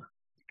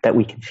 that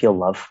we can feel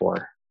love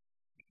for,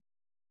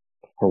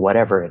 or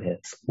whatever it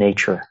is,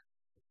 nature.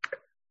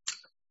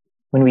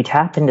 When we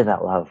tap into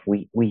that love,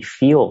 we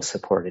feel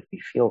supported, we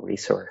feel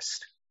resourced.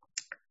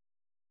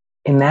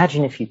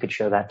 Imagine if you could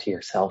show that to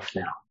yourself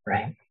now,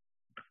 right?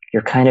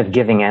 You're kind of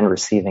giving and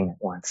receiving at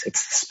once.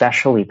 It's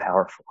especially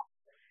powerful.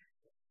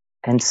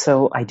 And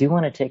so I do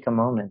want to take a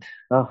moment.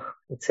 Oh,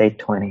 it's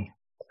 8:20.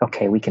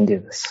 Okay, we can do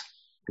this.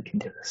 We can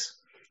do this.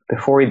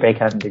 Before we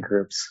break out into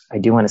groups, I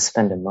do want to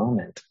spend a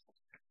moment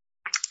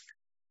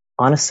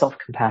on a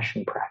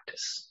self-compassion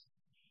practice.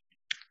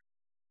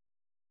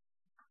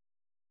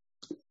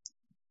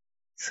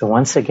 So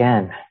once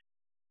again,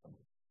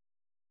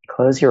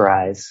 close your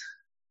eyes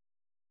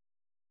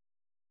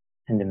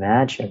and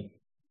imagine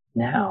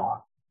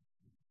now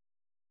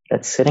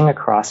that sitting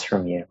across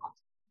from you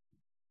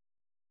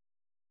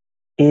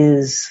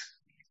is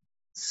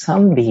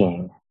some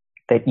being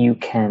that you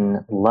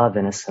can love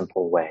in a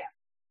simple way.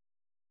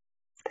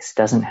 This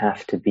doesn't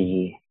have to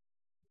be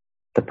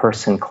the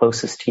person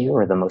closest to you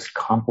or the most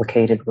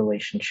complicated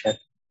relationship.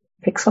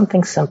 Pick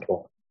something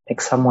simple. Pick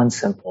someone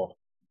simple.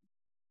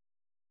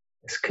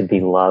 This could be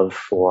love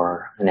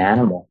for an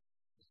animal.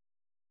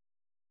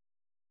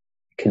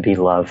 It could be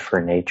love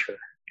for nature.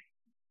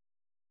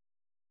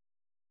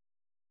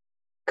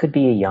 It could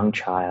be a young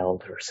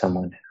child or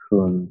someone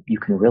whom you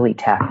can really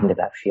tap into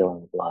that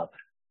feeling of love.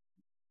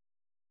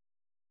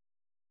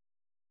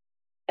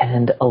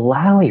 And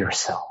allow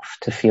yourself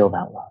to feel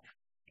that love.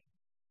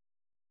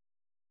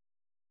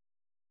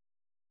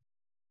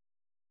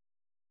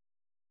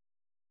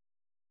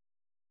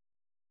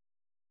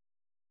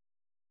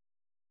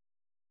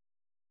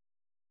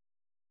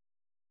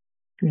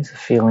 There's a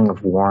feeling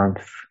of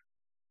warmth.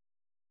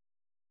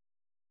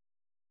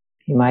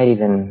 You might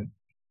even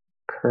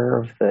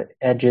curve the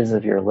edges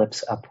of your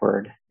lips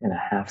upward in a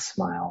half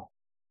smile.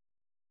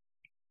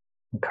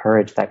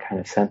 Encourage that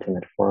kind of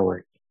sentiment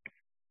forward.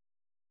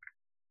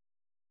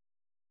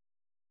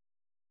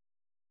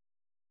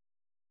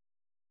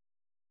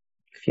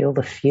 Feel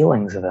the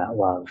feelings of that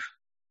love.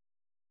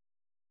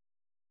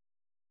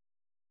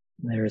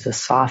 There's a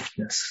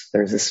softness,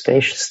 there's a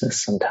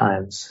spaciousness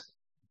sometimes.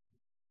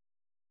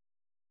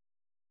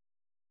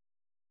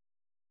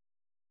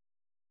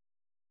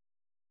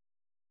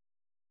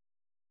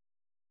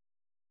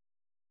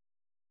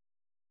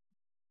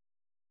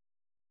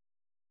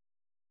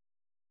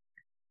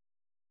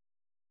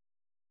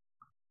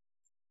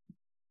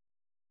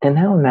 And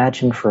now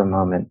imagine for a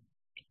moment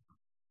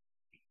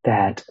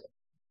that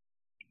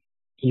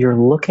you're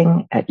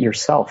looking at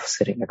yourself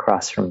sitting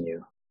across from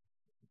you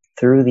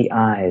through the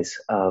eyes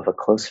of a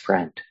close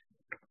friend.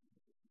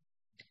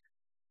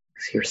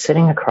 So you're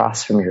sitting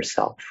across from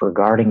yourself,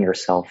 regarding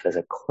yourself as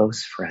a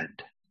close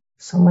friend,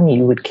 someone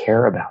you would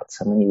care about,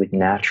 someone you would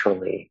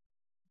naturally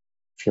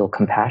feel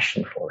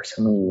compassion for,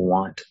 someone you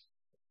want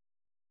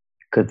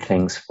good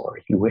things for,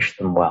 you wish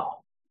them well.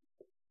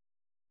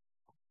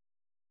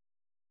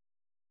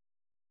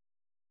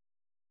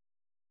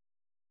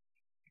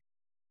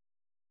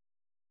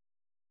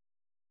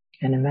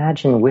 And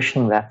imagine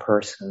wishing that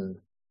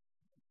person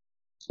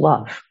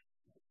love,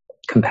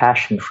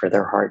 compassion for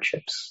their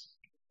hardships.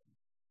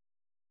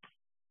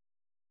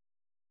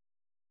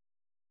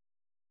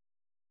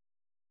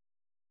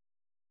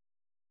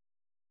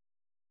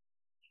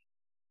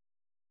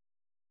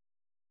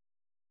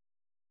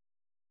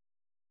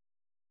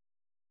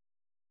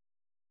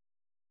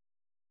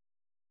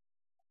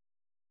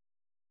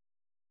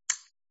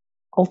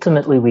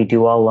 Ultimately, we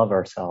do all love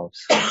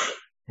ourselves.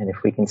 And if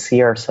we can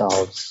see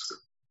ourselves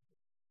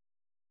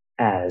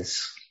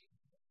as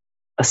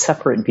a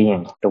separate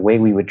being, the way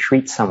we would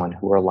treat someone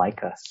who are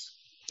like us,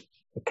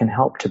 it can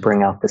help to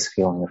bring out this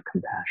feeling of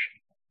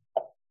compassion.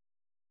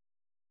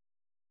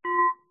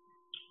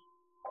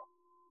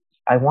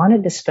 I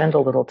wanted to spend a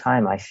little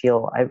time. I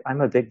feel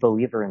I'm a big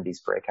believer in these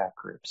breakout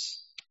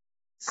groups.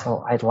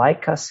 So I'd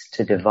like us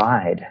to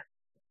divide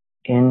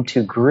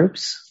into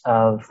groups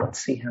of, let's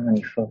see how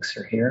many folks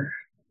are here.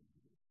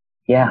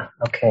 Yeah,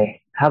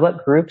 okay. How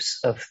about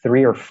groups of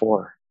 3 or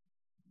 4,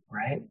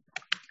 right?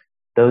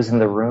 Those in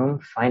the room,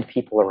 find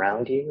people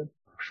around you,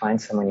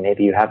 find someone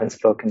maybe you haven't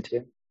spoken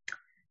to,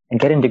 and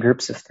get into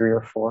groups of 3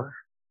 or 4.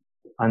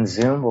 On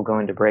Zoom, we'll go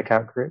into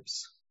breakout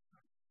groups.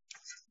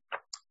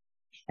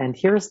 And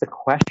here's the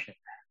question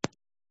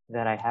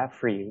that I have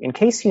for you. In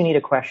case you need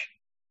a question,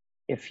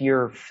 if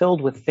you're filled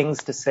with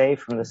things to say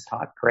from this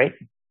talk, great.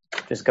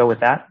 Just go with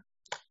that.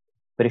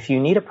 But if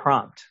you need a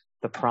prompt,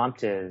 the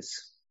prompt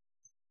is,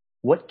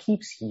 what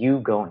keeps you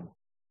going,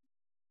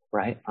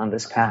 right, on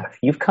this path?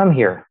 You've come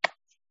here.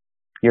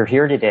 You're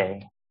here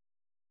today.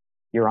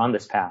 You're on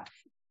this path.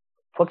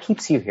 What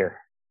keeps you here?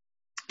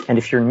 And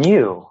if you're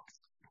new,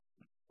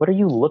 what are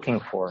you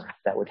looking for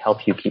that would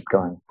help you keep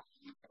going?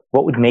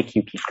 What would make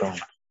you keep going?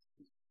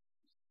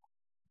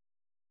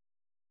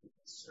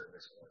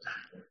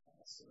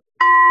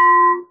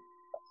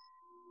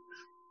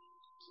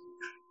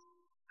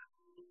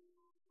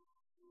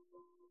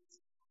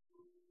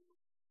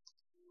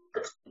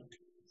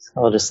 So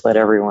I'll just let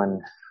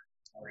everyone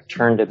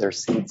return to their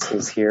seats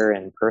who's here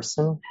in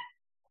person.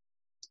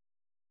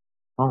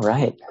 All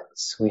right,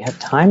 so we have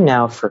time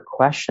now for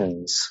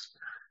questions.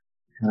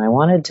 And I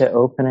wanted to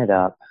open it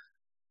up.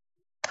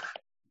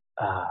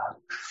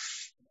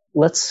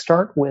 Let's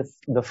start with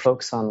the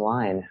folks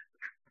online.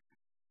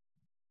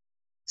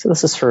 So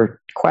this is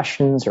for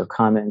questions or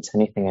comments,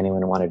 anything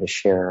anyone wanted to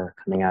share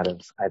coming out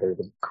of either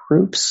the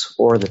groups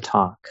or the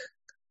talk.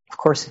 Of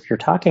course, if you're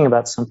talking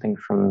about something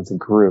from the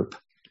group,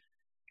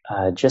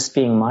 just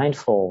being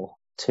mindful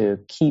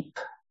to keep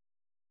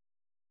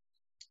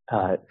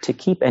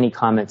any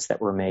comments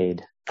that were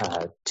made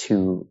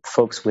to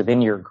folks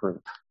within your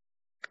group,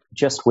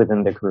 just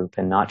within the group,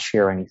 and not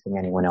share anything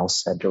anyone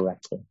else said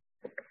directly.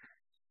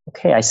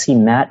 Okay, I see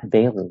Matt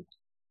Bailey.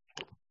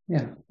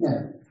 Yeah.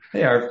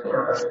 Hey,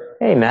 Arthur.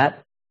 Hey,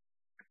 Matt.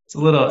 It's a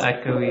little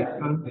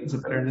echoey. Is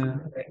it better now?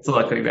 It's a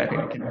little echoey, but I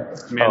think I can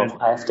manage.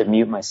 I have to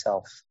mute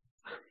myself.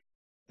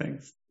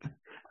 Thanks.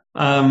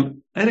 I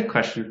had a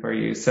question for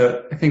you.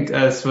 So I think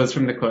this was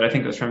from the quote. I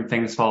think it was from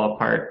Things Fall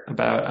Apart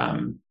about,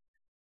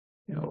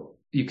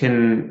 you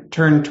can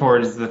turn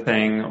towards the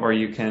thing or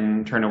you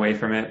can turn away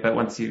from it. But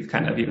once you've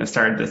kind of,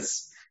 started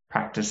this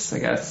practice, I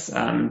guess,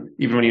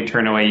 even when you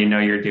turn away,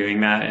 you're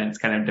doing that, and it's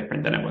kind of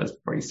different than it was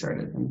before you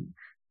started. And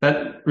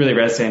that really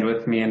resonated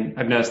with me. And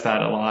I've noticed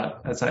that a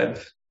lot as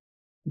I've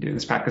been doing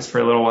this practice for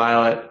a little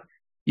while.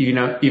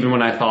 Even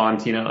when I fall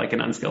into, like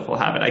an unskillful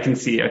habit, I can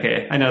see,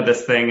 okay, I know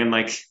this thing. And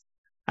like,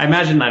 I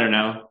imagine, I don't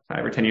know,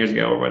 5 or 10 years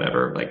ago or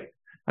whatever, like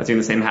I was doing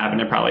the same habit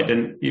and I probably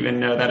didn't even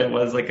know that it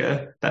was like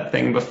that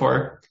thing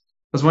before. I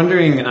was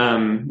wondering,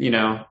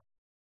 the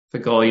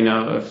goal,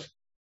 of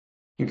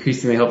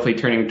increasingly hopefully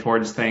turning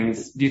towards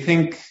things. Do you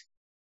think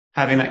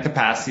having that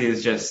capacity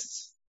is just,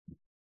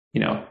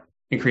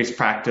 increased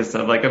practice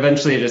of like,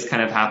 eventually it just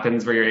kind of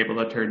happens where you're able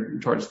to turn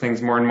towards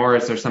things more and more?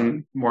 Is there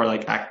some more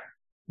like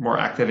more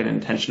active and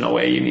intentional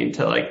way you need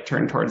to like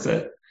turn towards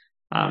it?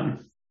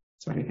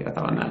 So anything I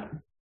thought on that?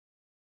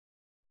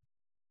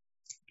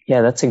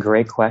 Yeah, that's a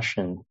great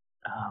question.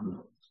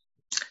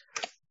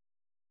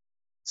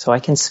 So I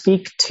can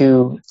speak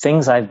to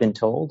things I've been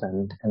told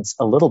and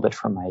a little bit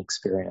from my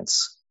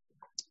experience.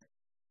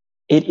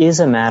 It is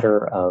a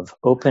matter of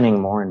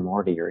opening more and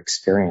more to your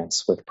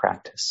experience with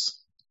practice.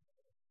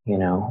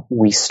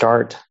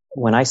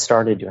 When I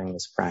started doing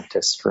this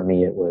practice, for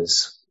me, it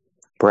was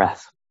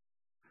breath.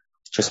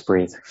 Just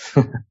breathe.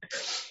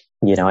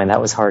 And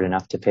that was hard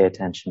enough to pay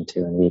attention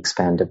to, and we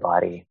expand the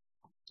body.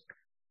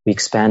 We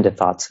expand to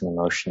thoughts and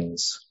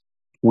emotions.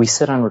 We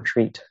sit on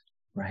retreat,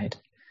 right?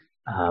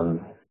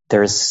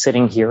 There's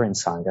sitting here in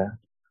Sangha.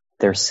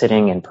 There's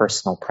sitting in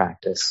personal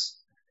practice.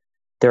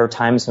 There are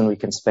times when we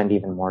can spend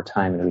even more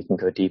time and we can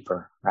go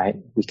deeper, right?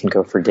 We can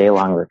go for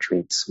day-long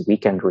retreats,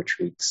 weekend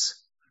retreats,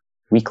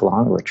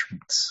 week-long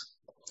retreats.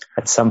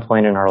 At some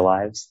point in our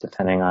lives,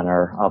 depending on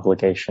our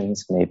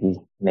obligations,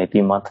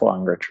 maybe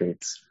month-long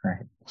retreats,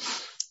 right?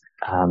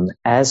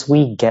 As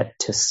we get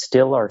to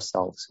still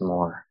ourselves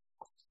more,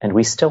 and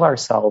we still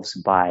ourselves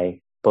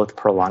by both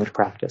prolonged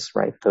practice,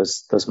 right?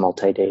 Those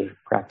multi-day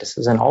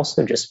practices, and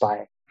also just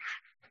by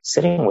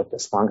sitting with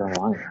this longer and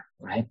longer,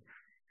 right?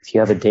 If you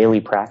have a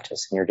daily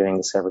practice and you're doing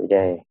this every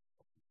day,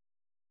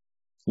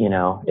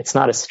 it's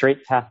not a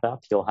straight path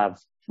up. You'll have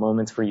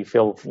moments where you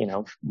feel,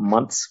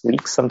 months,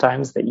 weeks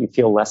sometimes, that you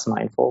feel less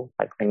mindful,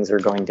 like things are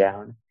going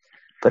down.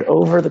 But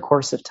over the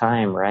course of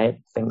time, right,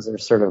 things are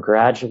sort of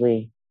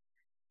gradually,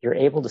 you're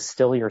able to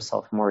still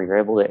yourself more. You're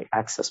able to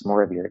access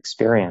more of your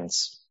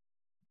experience.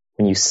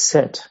 When you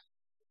sit,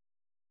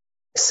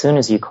 as soon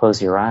as you close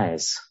your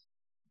eyes,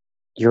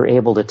 you're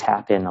able to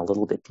tap in a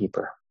little bit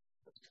deeper.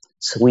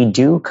 So we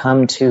do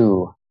come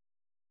to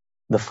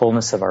the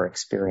fullness of our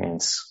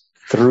experience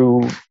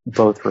through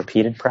both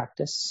repeated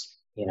practice.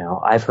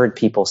 I've heard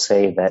people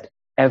say that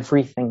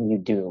everything you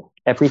do,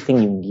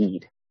 everything you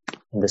need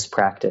in this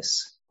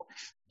practice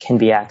can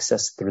be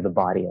accessed through the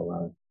body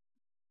alone,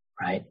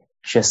 right?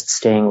 Just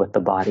staying with the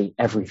body,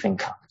 everything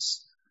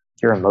comes.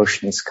 Your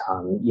emotions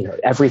come,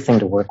 everything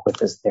to work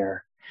with is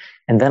there.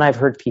 And then I've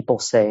heard people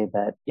say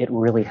that it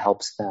really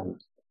helps them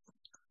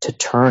to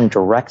turn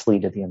directly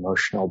to the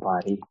emotional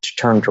body, to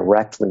turn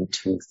directly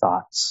to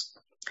thoughts,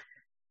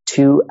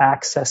 to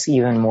access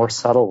even more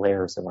subtle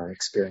layers of our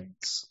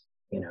experience.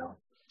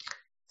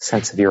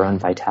 sense of your own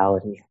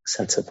vitality,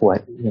 sense of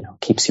what,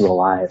 keeps you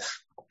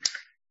alive.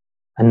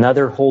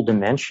 Another whole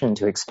dimension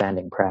to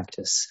expanding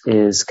practice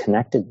is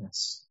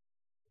connectedness.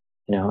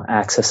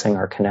 Accessing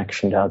our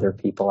connection to other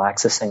people,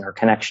 accessing our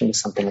connection to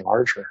something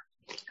larger.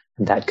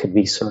 And that could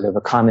be sort of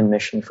a common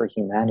mission for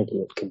humanity.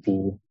 It could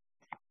be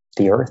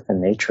the earth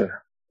and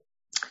nature.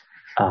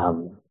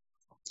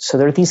 So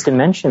there are these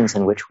dimensions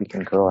in which we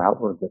can grow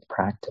outward with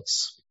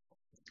practice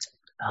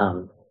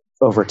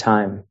over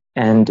time.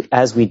 And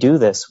as we do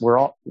this,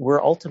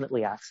 we're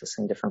ultimately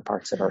accessing different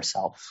parts of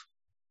ourself,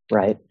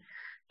 right?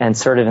 And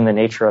sort of in the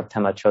nature of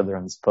Pema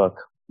Chodron's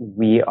book,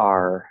 we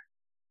are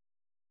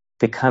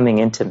becoming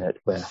intimate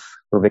with,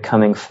 we're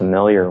becoming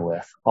familiar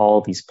with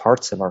all these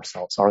parts of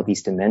ourselves, all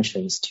these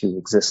dimensions to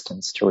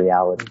existence, to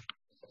reality,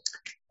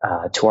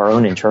 to our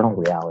own internal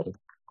reality.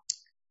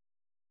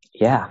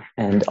 Yeah,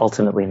 and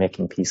ultimately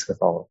making peace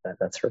with all of that.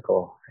 That's her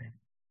goal, right?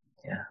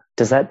 Yeah.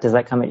 Does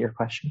that come at your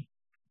question?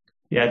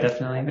 Yeah,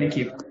 definitely. Thank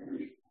you.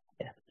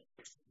 Yeah.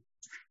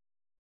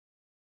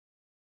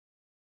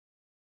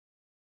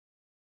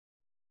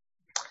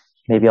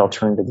 Maybe I'll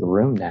turn to the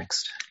room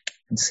next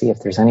and see if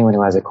there's anyone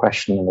who has a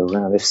question in the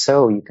room. If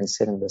so, you can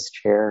sit in this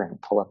chair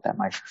and pull up that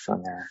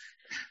microphone there.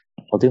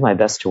 I'll do my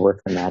best to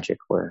work the magic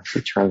where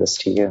we turn this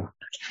to you.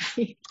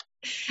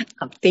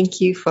 Thank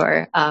you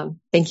for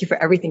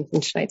everything from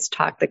tonight's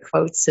talk, the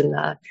quotes and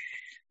the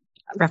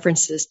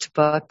references to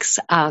books.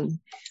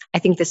 I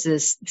think this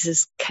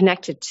is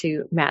connected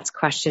to Matt's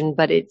question,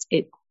 but it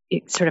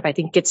sort of, I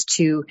think, gets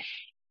to.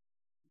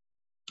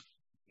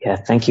 Yeah,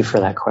 thank you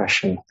for that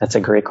question. That's a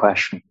great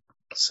question.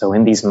 So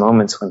in these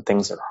moments when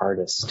things are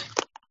hardest,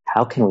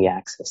 how can we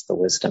access the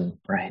wisdom,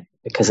 right?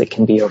 Because it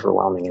can be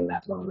overwhelming in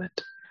that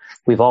moment.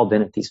 We've all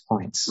been at these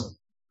points,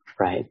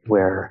 right?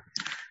 Where,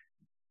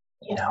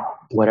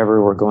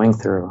 whatever we're going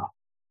through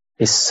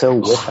is so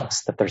with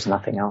us that there's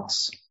nothing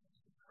else,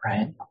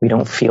 right? We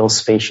don't feel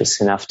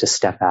spacious enough to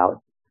step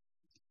out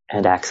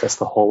and access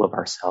the whole of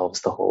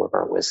ourselves, the whole of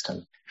our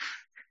wisdom.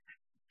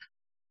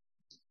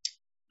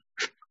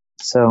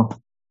 So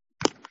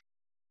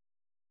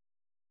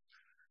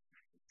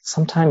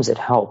sometimes it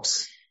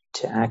helps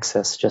to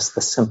access just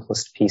the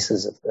simplest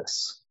pieces of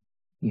this.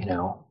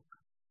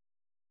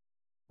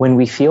 When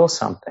we feel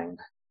something,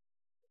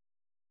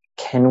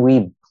 can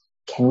we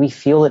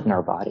feel it in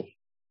our body?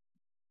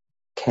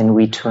 Can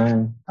we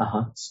turn?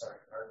 Sorry,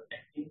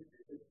 I think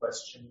the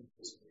question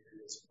is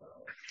muted as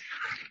well.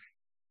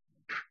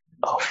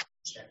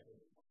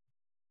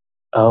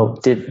 Oh,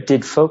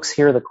 did folks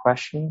hear the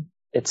question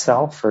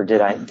itself, or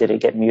did it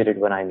get muted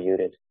when I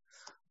muted?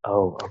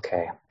 Oh,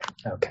 okay.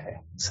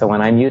 So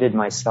when I muted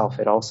myself,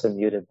 it also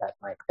muted that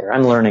mic there.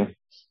 I'm learning.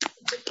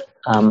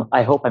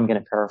 I hope I'm going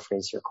to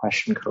paraphrase your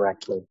question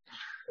correctly.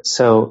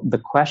 So the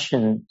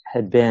question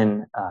had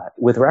been,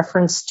 with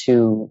reference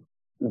to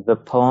the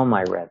poem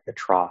I read, The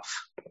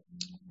Trough,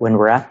 when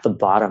we're at the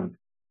bottom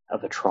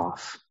of a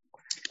trough,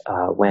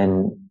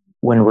 when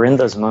we're in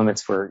those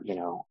moments where,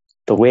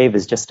 the wave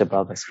is just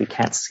above us, we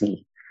can't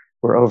see,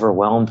 we're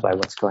overwhelmed by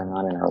what's going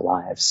on in our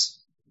lives.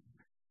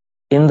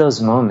 In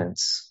those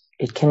moments,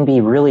 it can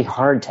be really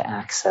hard to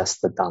access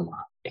the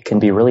Dhamma. It can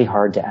be really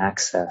hard to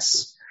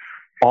access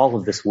all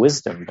of this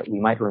wisdom that we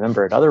might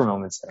remember at other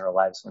moments in our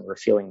lives when we're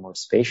feeling more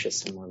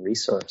spacious and more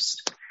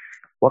resourced.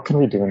 What can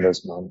we do in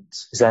those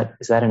moments? Is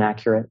that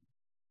inaccurate?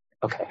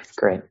 Okay,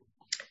 great.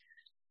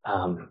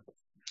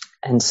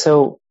 And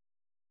so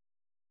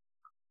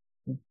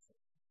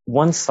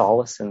one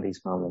solace in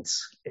these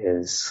moments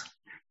is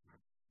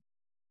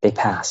they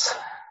pass,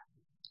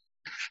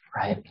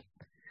 right?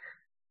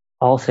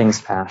 All things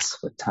pass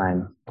with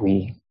time.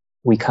 We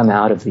come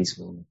out of these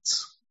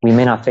moments. We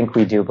may not think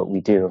we do, but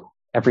we do.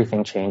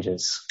 Everything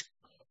changes.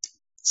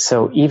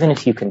 So even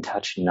if you can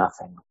touch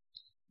nothing,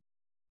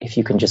 if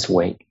you can just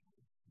wait,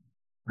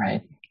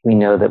 right? We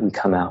know that we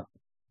come out.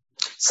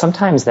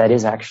 Sometimes that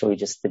is actually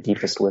just the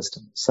deepest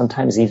wisdom.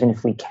 Sometimes even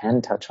if we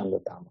can touch on the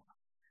Dhamma,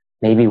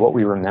 maybe what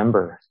we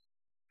remember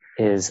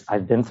is,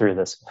 I've been through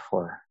this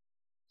before.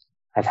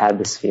 I've had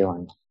this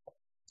feeling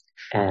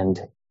and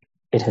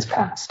it has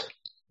passed.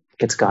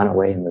 It's gone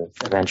away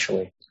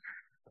eventually.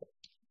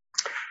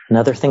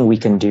 Another thing we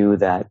can do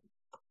that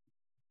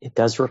it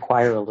does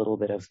require a little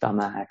bit of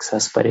Dhamma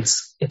access, but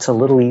it's a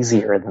little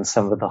easier than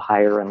some of the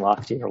higher and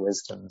loftier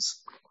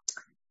wisdoms,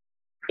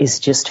 is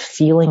just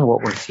feeling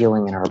what we're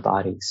feeling in our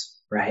bodies,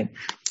 right?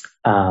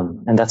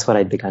 And that's what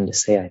I'd begun to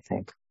say, I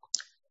think.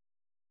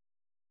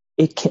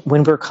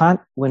 When we're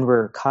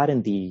caught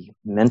in the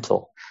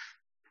mental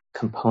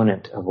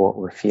component of what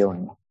we're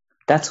feeling,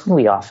 that's when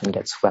we often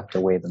get swept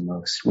away the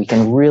most. We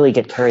can really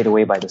get carried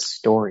away by the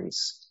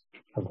stories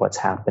of what's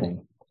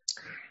happening.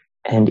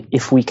 And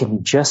if we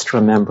can just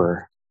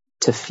remember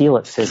to feel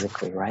it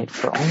physically, right?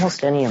 For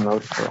almost any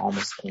emotion,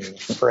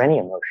 for any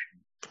emotion,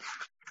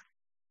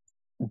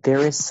 there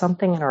is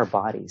something in our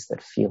bodies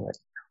that feel it,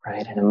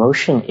 right? An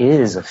emotion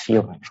is a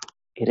feeling.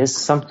 It is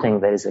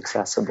something that is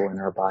accessible in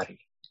our body.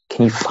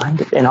 Can you find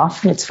it? And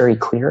often it's very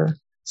clear.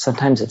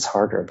 Sometimes it's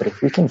harder. But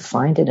if we can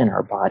find it in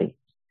our body,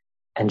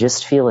 and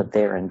just feel it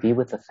there and be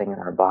with the thing in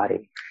our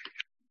body,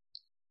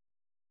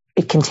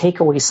 it can take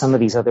away some of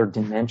these other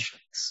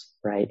dimensions,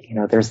 right?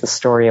 There's the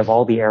story of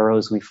all the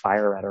arrows we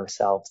fire at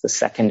ourselves, the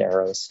second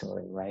arrow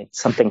story, right?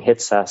 Something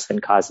hits us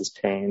and causes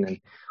pain, and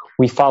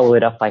we follow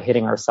it up by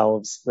hitting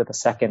ourselves with a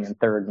second and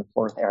third and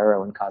fourth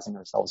arrow and causing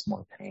ourselves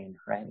more pain,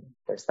 right?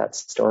 There's that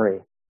story.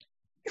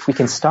 If we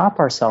can stop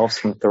ourselves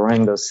from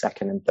throwing those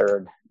second and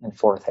third and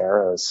fourth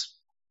arrows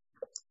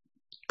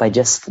by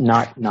just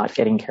not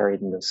getting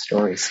carried in those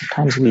stories,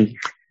 sometimes we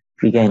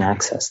gain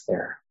access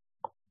there,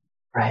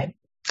 right?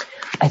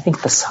 I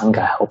think the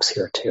Sangha helps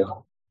here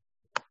too.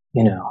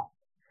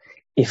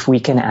 If we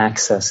can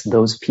access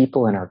those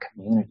people in our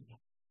community,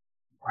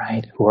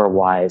 right, who are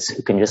wise,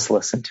 who can just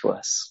listen to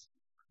us,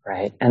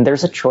 right? And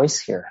there's a choice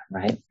here,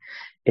 right?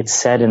 It's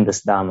said in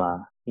this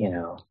Dhamma,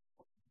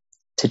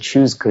 to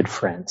choose good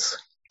friends,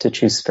 to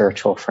choose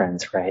spiritual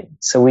friends, right?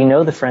 So we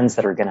know the friends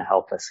that are going to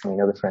help us, and we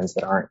know the friends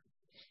that aren't,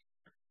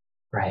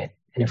 right?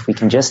 And if we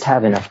can just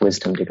have enough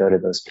wisdom to go to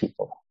those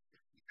people,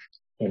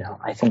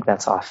 I think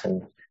that's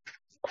often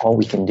all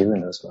we can do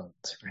in those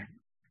moments, right?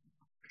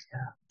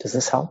 Yeah. Does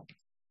this help?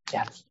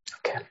 Yeah.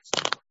 Okay.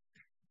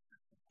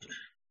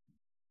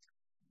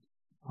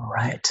 All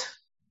right.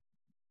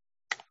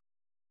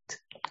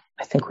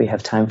 I think we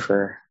have time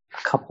for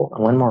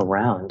one more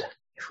round.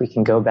 If we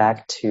can go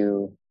back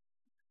to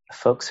the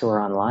folks who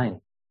are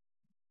online.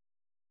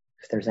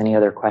 If there's any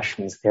other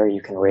questions there,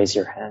 you can raise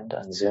your hand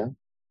on Zoom.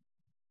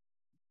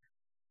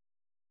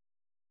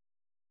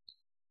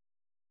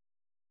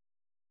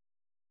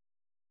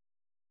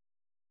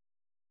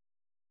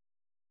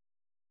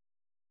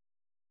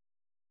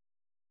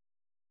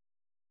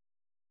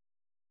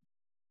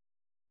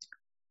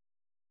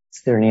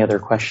 Is there any other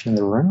question in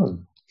the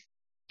room?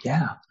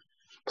 Yeah,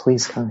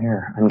 please come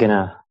here. I'm going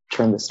to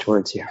turn this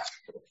towards you.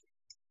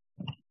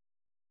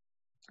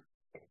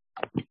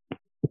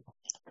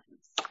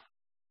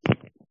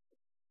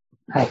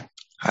 Hi.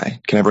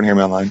 Hi. Can everyone hear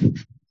me online?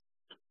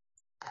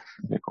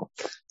 Okay, cool.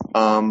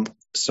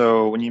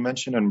 So when you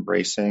mentioned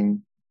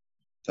embracing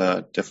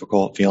the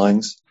difficult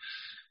feelings,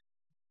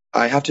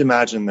 I have to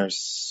imagine there's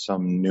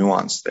some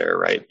nuance there,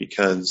 right?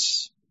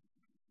 Because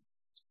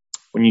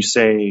when you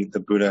say the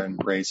Buddha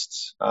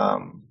embraced,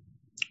 what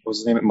was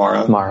his name?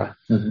 Mara? Mara.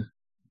 Mm-hmm.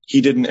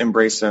 He didn't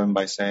embrace him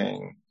by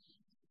saying,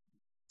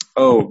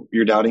 oh,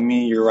 you're doubting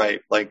me? You're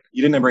right. Like,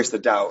 you didn't embrace the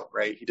doubt,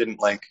 right? He didn't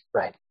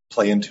right.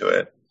 play into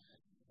it.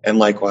 And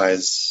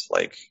likewise,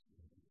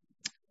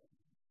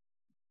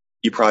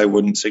 you probably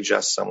wouldn't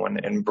suggest someone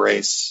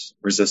embrace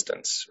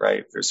resistance,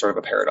 right? There's sort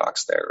of a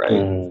paradox there, right?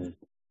 Mm.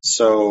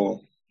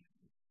 So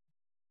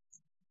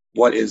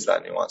what is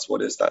that nuance?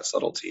 What is that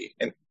subtlety?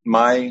 And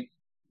my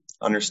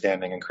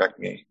understanding, and correct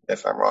me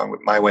if I'm wrong,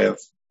 with my way of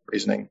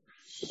reasoning,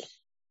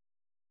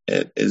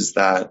 it is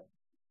that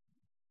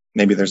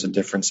maybe there's a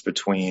difference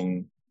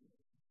between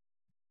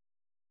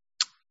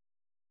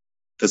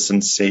the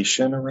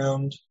sensation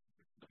around.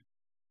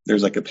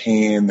 There's a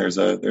pain, there's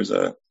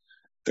a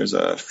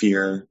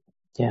fear,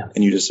 yeah,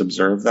 and you just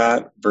observe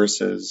that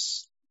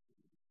versus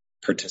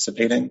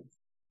participating.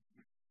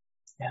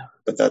 Yeah,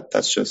 but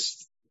that's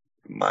just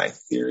my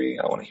theory.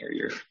 I want to hear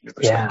your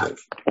perspective.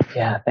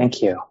 Yeah,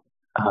 thank you.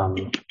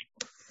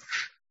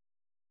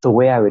 The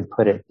way I would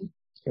put it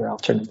here, I'll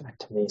turn it back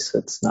to me so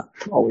it's not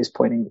always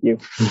pointing at you.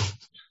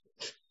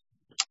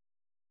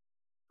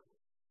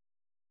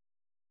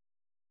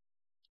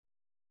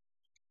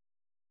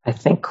 I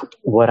think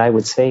what I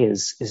would say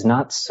is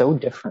not so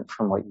different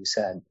from what you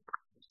said.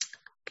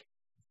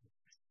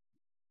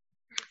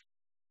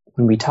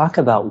 When we talk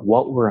about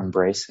what we're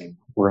embracing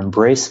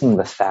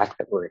the fact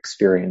that we're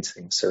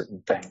experiencing a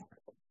certain thing,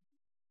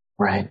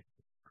 right?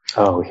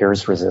 Oh,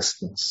 here's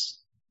resistance.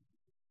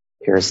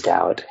 Here's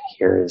doubt.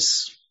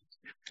 Here's,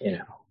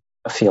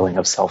 a feeling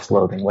of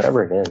self-loathing,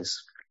 whatever it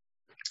is.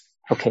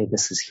 Okay,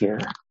 this is here.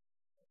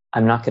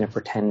 I'm not going to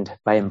pretend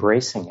by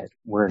embracing it.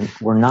 We're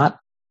not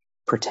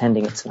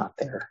pretending it's not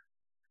there.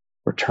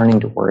 We're turning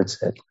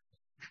towards it.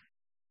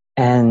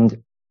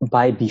 And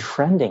by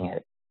befriending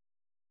it,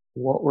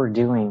 what we're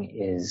doing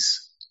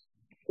is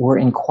we're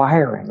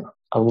inquiring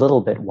a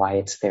little bit why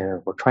it's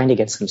there. We're trying to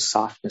get some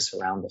softness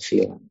around the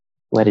feeling.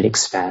 Let it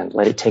expand.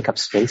 Let it take up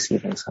space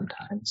even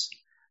sometimes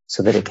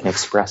so that it can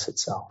express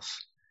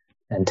itself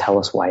and tell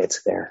us why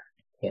it's there.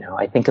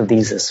 I think of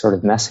these as sort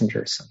of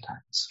messengers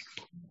sometimes,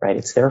 right?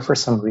 It's there for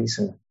some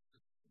reason.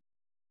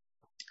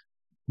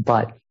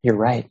 But you're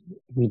right.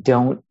 We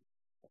don't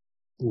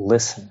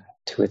listen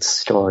to its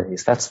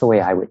stories. That's the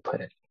way I would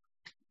put it.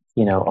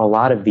 A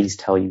lot of these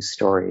tell you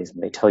stories,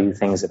 and they tell you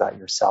things about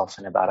yourself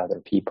and about other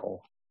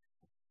people.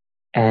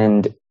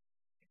 And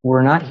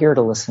we're not here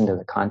to listen to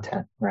the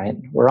content, right?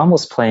 We're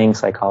almost playing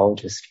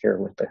psychologist here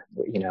with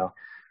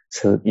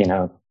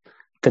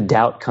the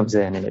doubt comes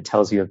in and it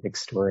tells you a big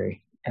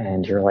story.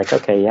 And you're like,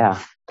 okay, yeah,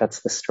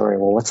 that's the story.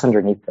 Well, what's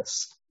underneath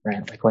this,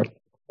 right?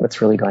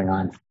 What's really going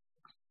on?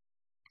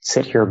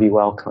 Sit here, be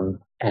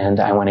welcome. And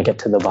I want to get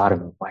to the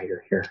bottom of why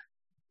you're here.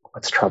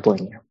 What's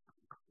troubling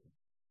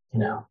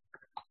you?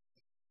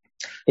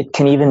 It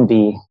can even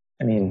be,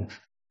 I mean,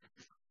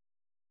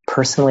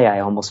 personally, I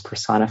almost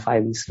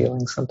personify these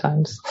feelings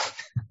sometimes.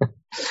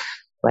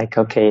 Like,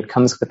 okay, it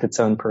comes with its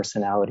own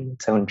personality,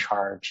 its own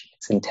charge,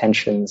 its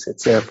intentions.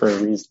 It's there for a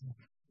reason.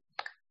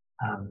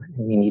 And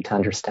we need to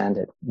understand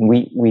it.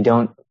 We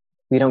don't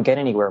get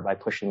anywhere by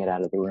pushing it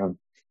out of the room,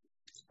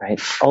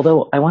 right?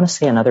 Although I want to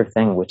say another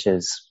thing, which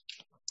is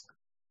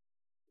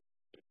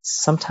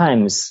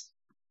sometimes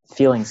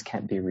feelings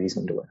can't be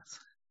reasoned with,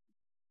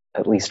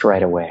 at least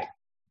right away.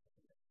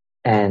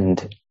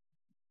 And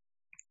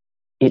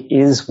it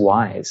is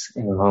wise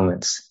in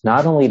moments,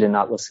 not only to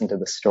not listen to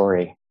the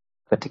story,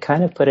 but to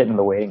kind of put it in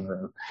the waiting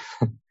room,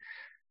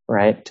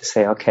 right? To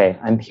say, okay,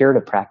 I'm here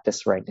to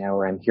practice right now,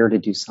 or I'm here to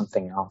do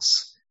something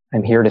else.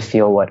 I'm here to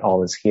feel what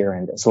all is here.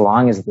 And as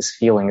long as this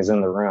feeling is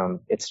in the room,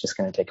 it's just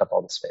going to take up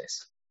all the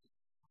space,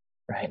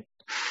 right?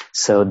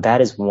 So that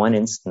is one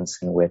instance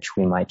in which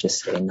we might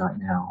just say, not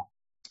now.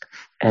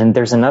 And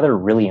there's another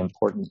really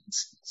important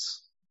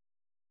instance,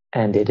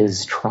 and it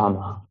is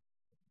trauma.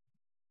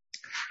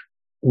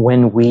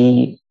 When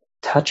we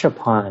touch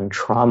upon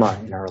trauma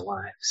in our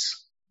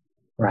lives,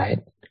 right?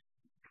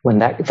 When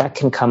that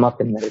can come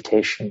up in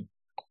meditation,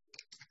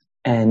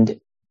 and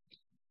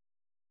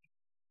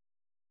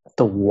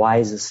the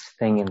wisest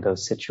thing in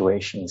those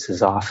situations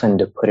is often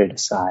to put it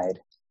aside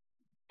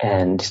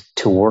and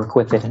to work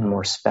with it in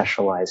more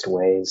specialized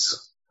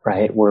ways,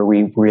 right? Where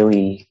we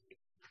really,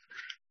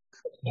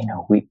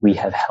 we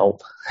have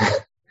help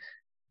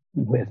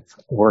with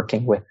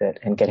working with it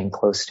and getting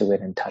close to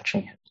it and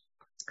touching it.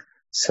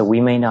 So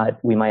we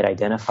might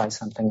identify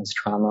something as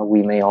trauma.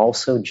 We may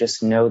also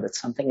just know that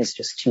something is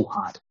just too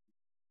hot,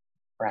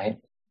 right?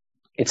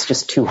 It's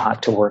just too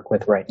hot to work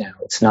with right now.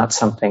 It's not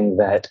something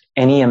that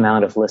any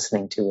amount of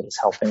listening to it is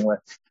helping with.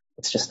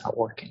 It's just not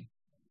working.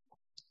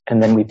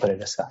 And then we put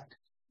it aside.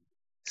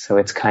 So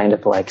it's kind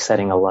of like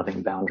setting a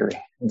loving boundary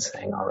and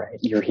saying, all right,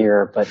 you're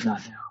here, but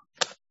not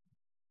now.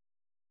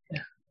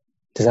 Yeah.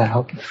 Does that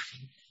help?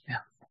 Yeah.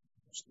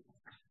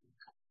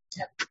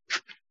 Yeah.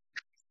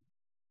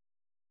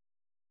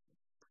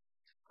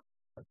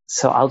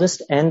 So I'll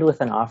just end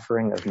with an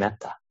offering of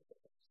metta.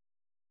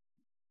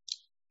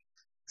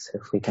 So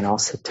if we can all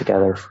sit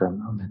together for a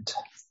moment.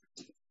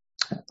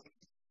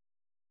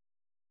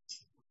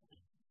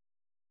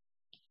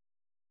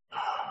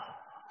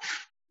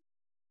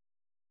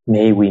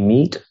 May we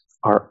meet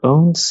our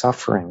own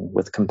suffering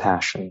with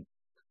compassion.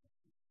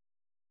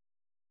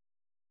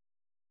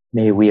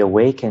 May we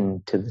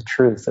awaken to the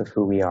truth of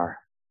who we are.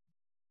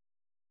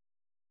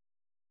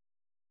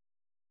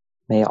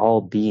 May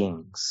all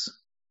beings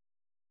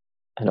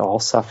and all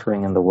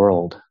suffering in the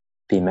world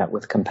be met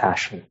with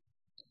compassion.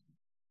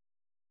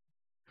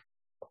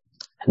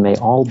 And may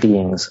all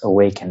beings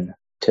awaken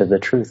to the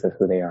truth of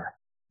who they are.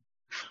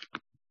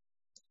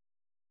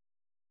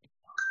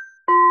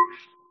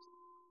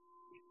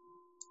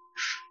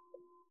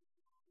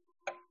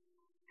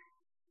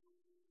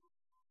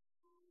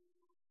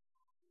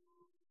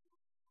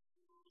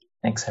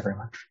 Thanks,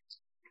 everyone.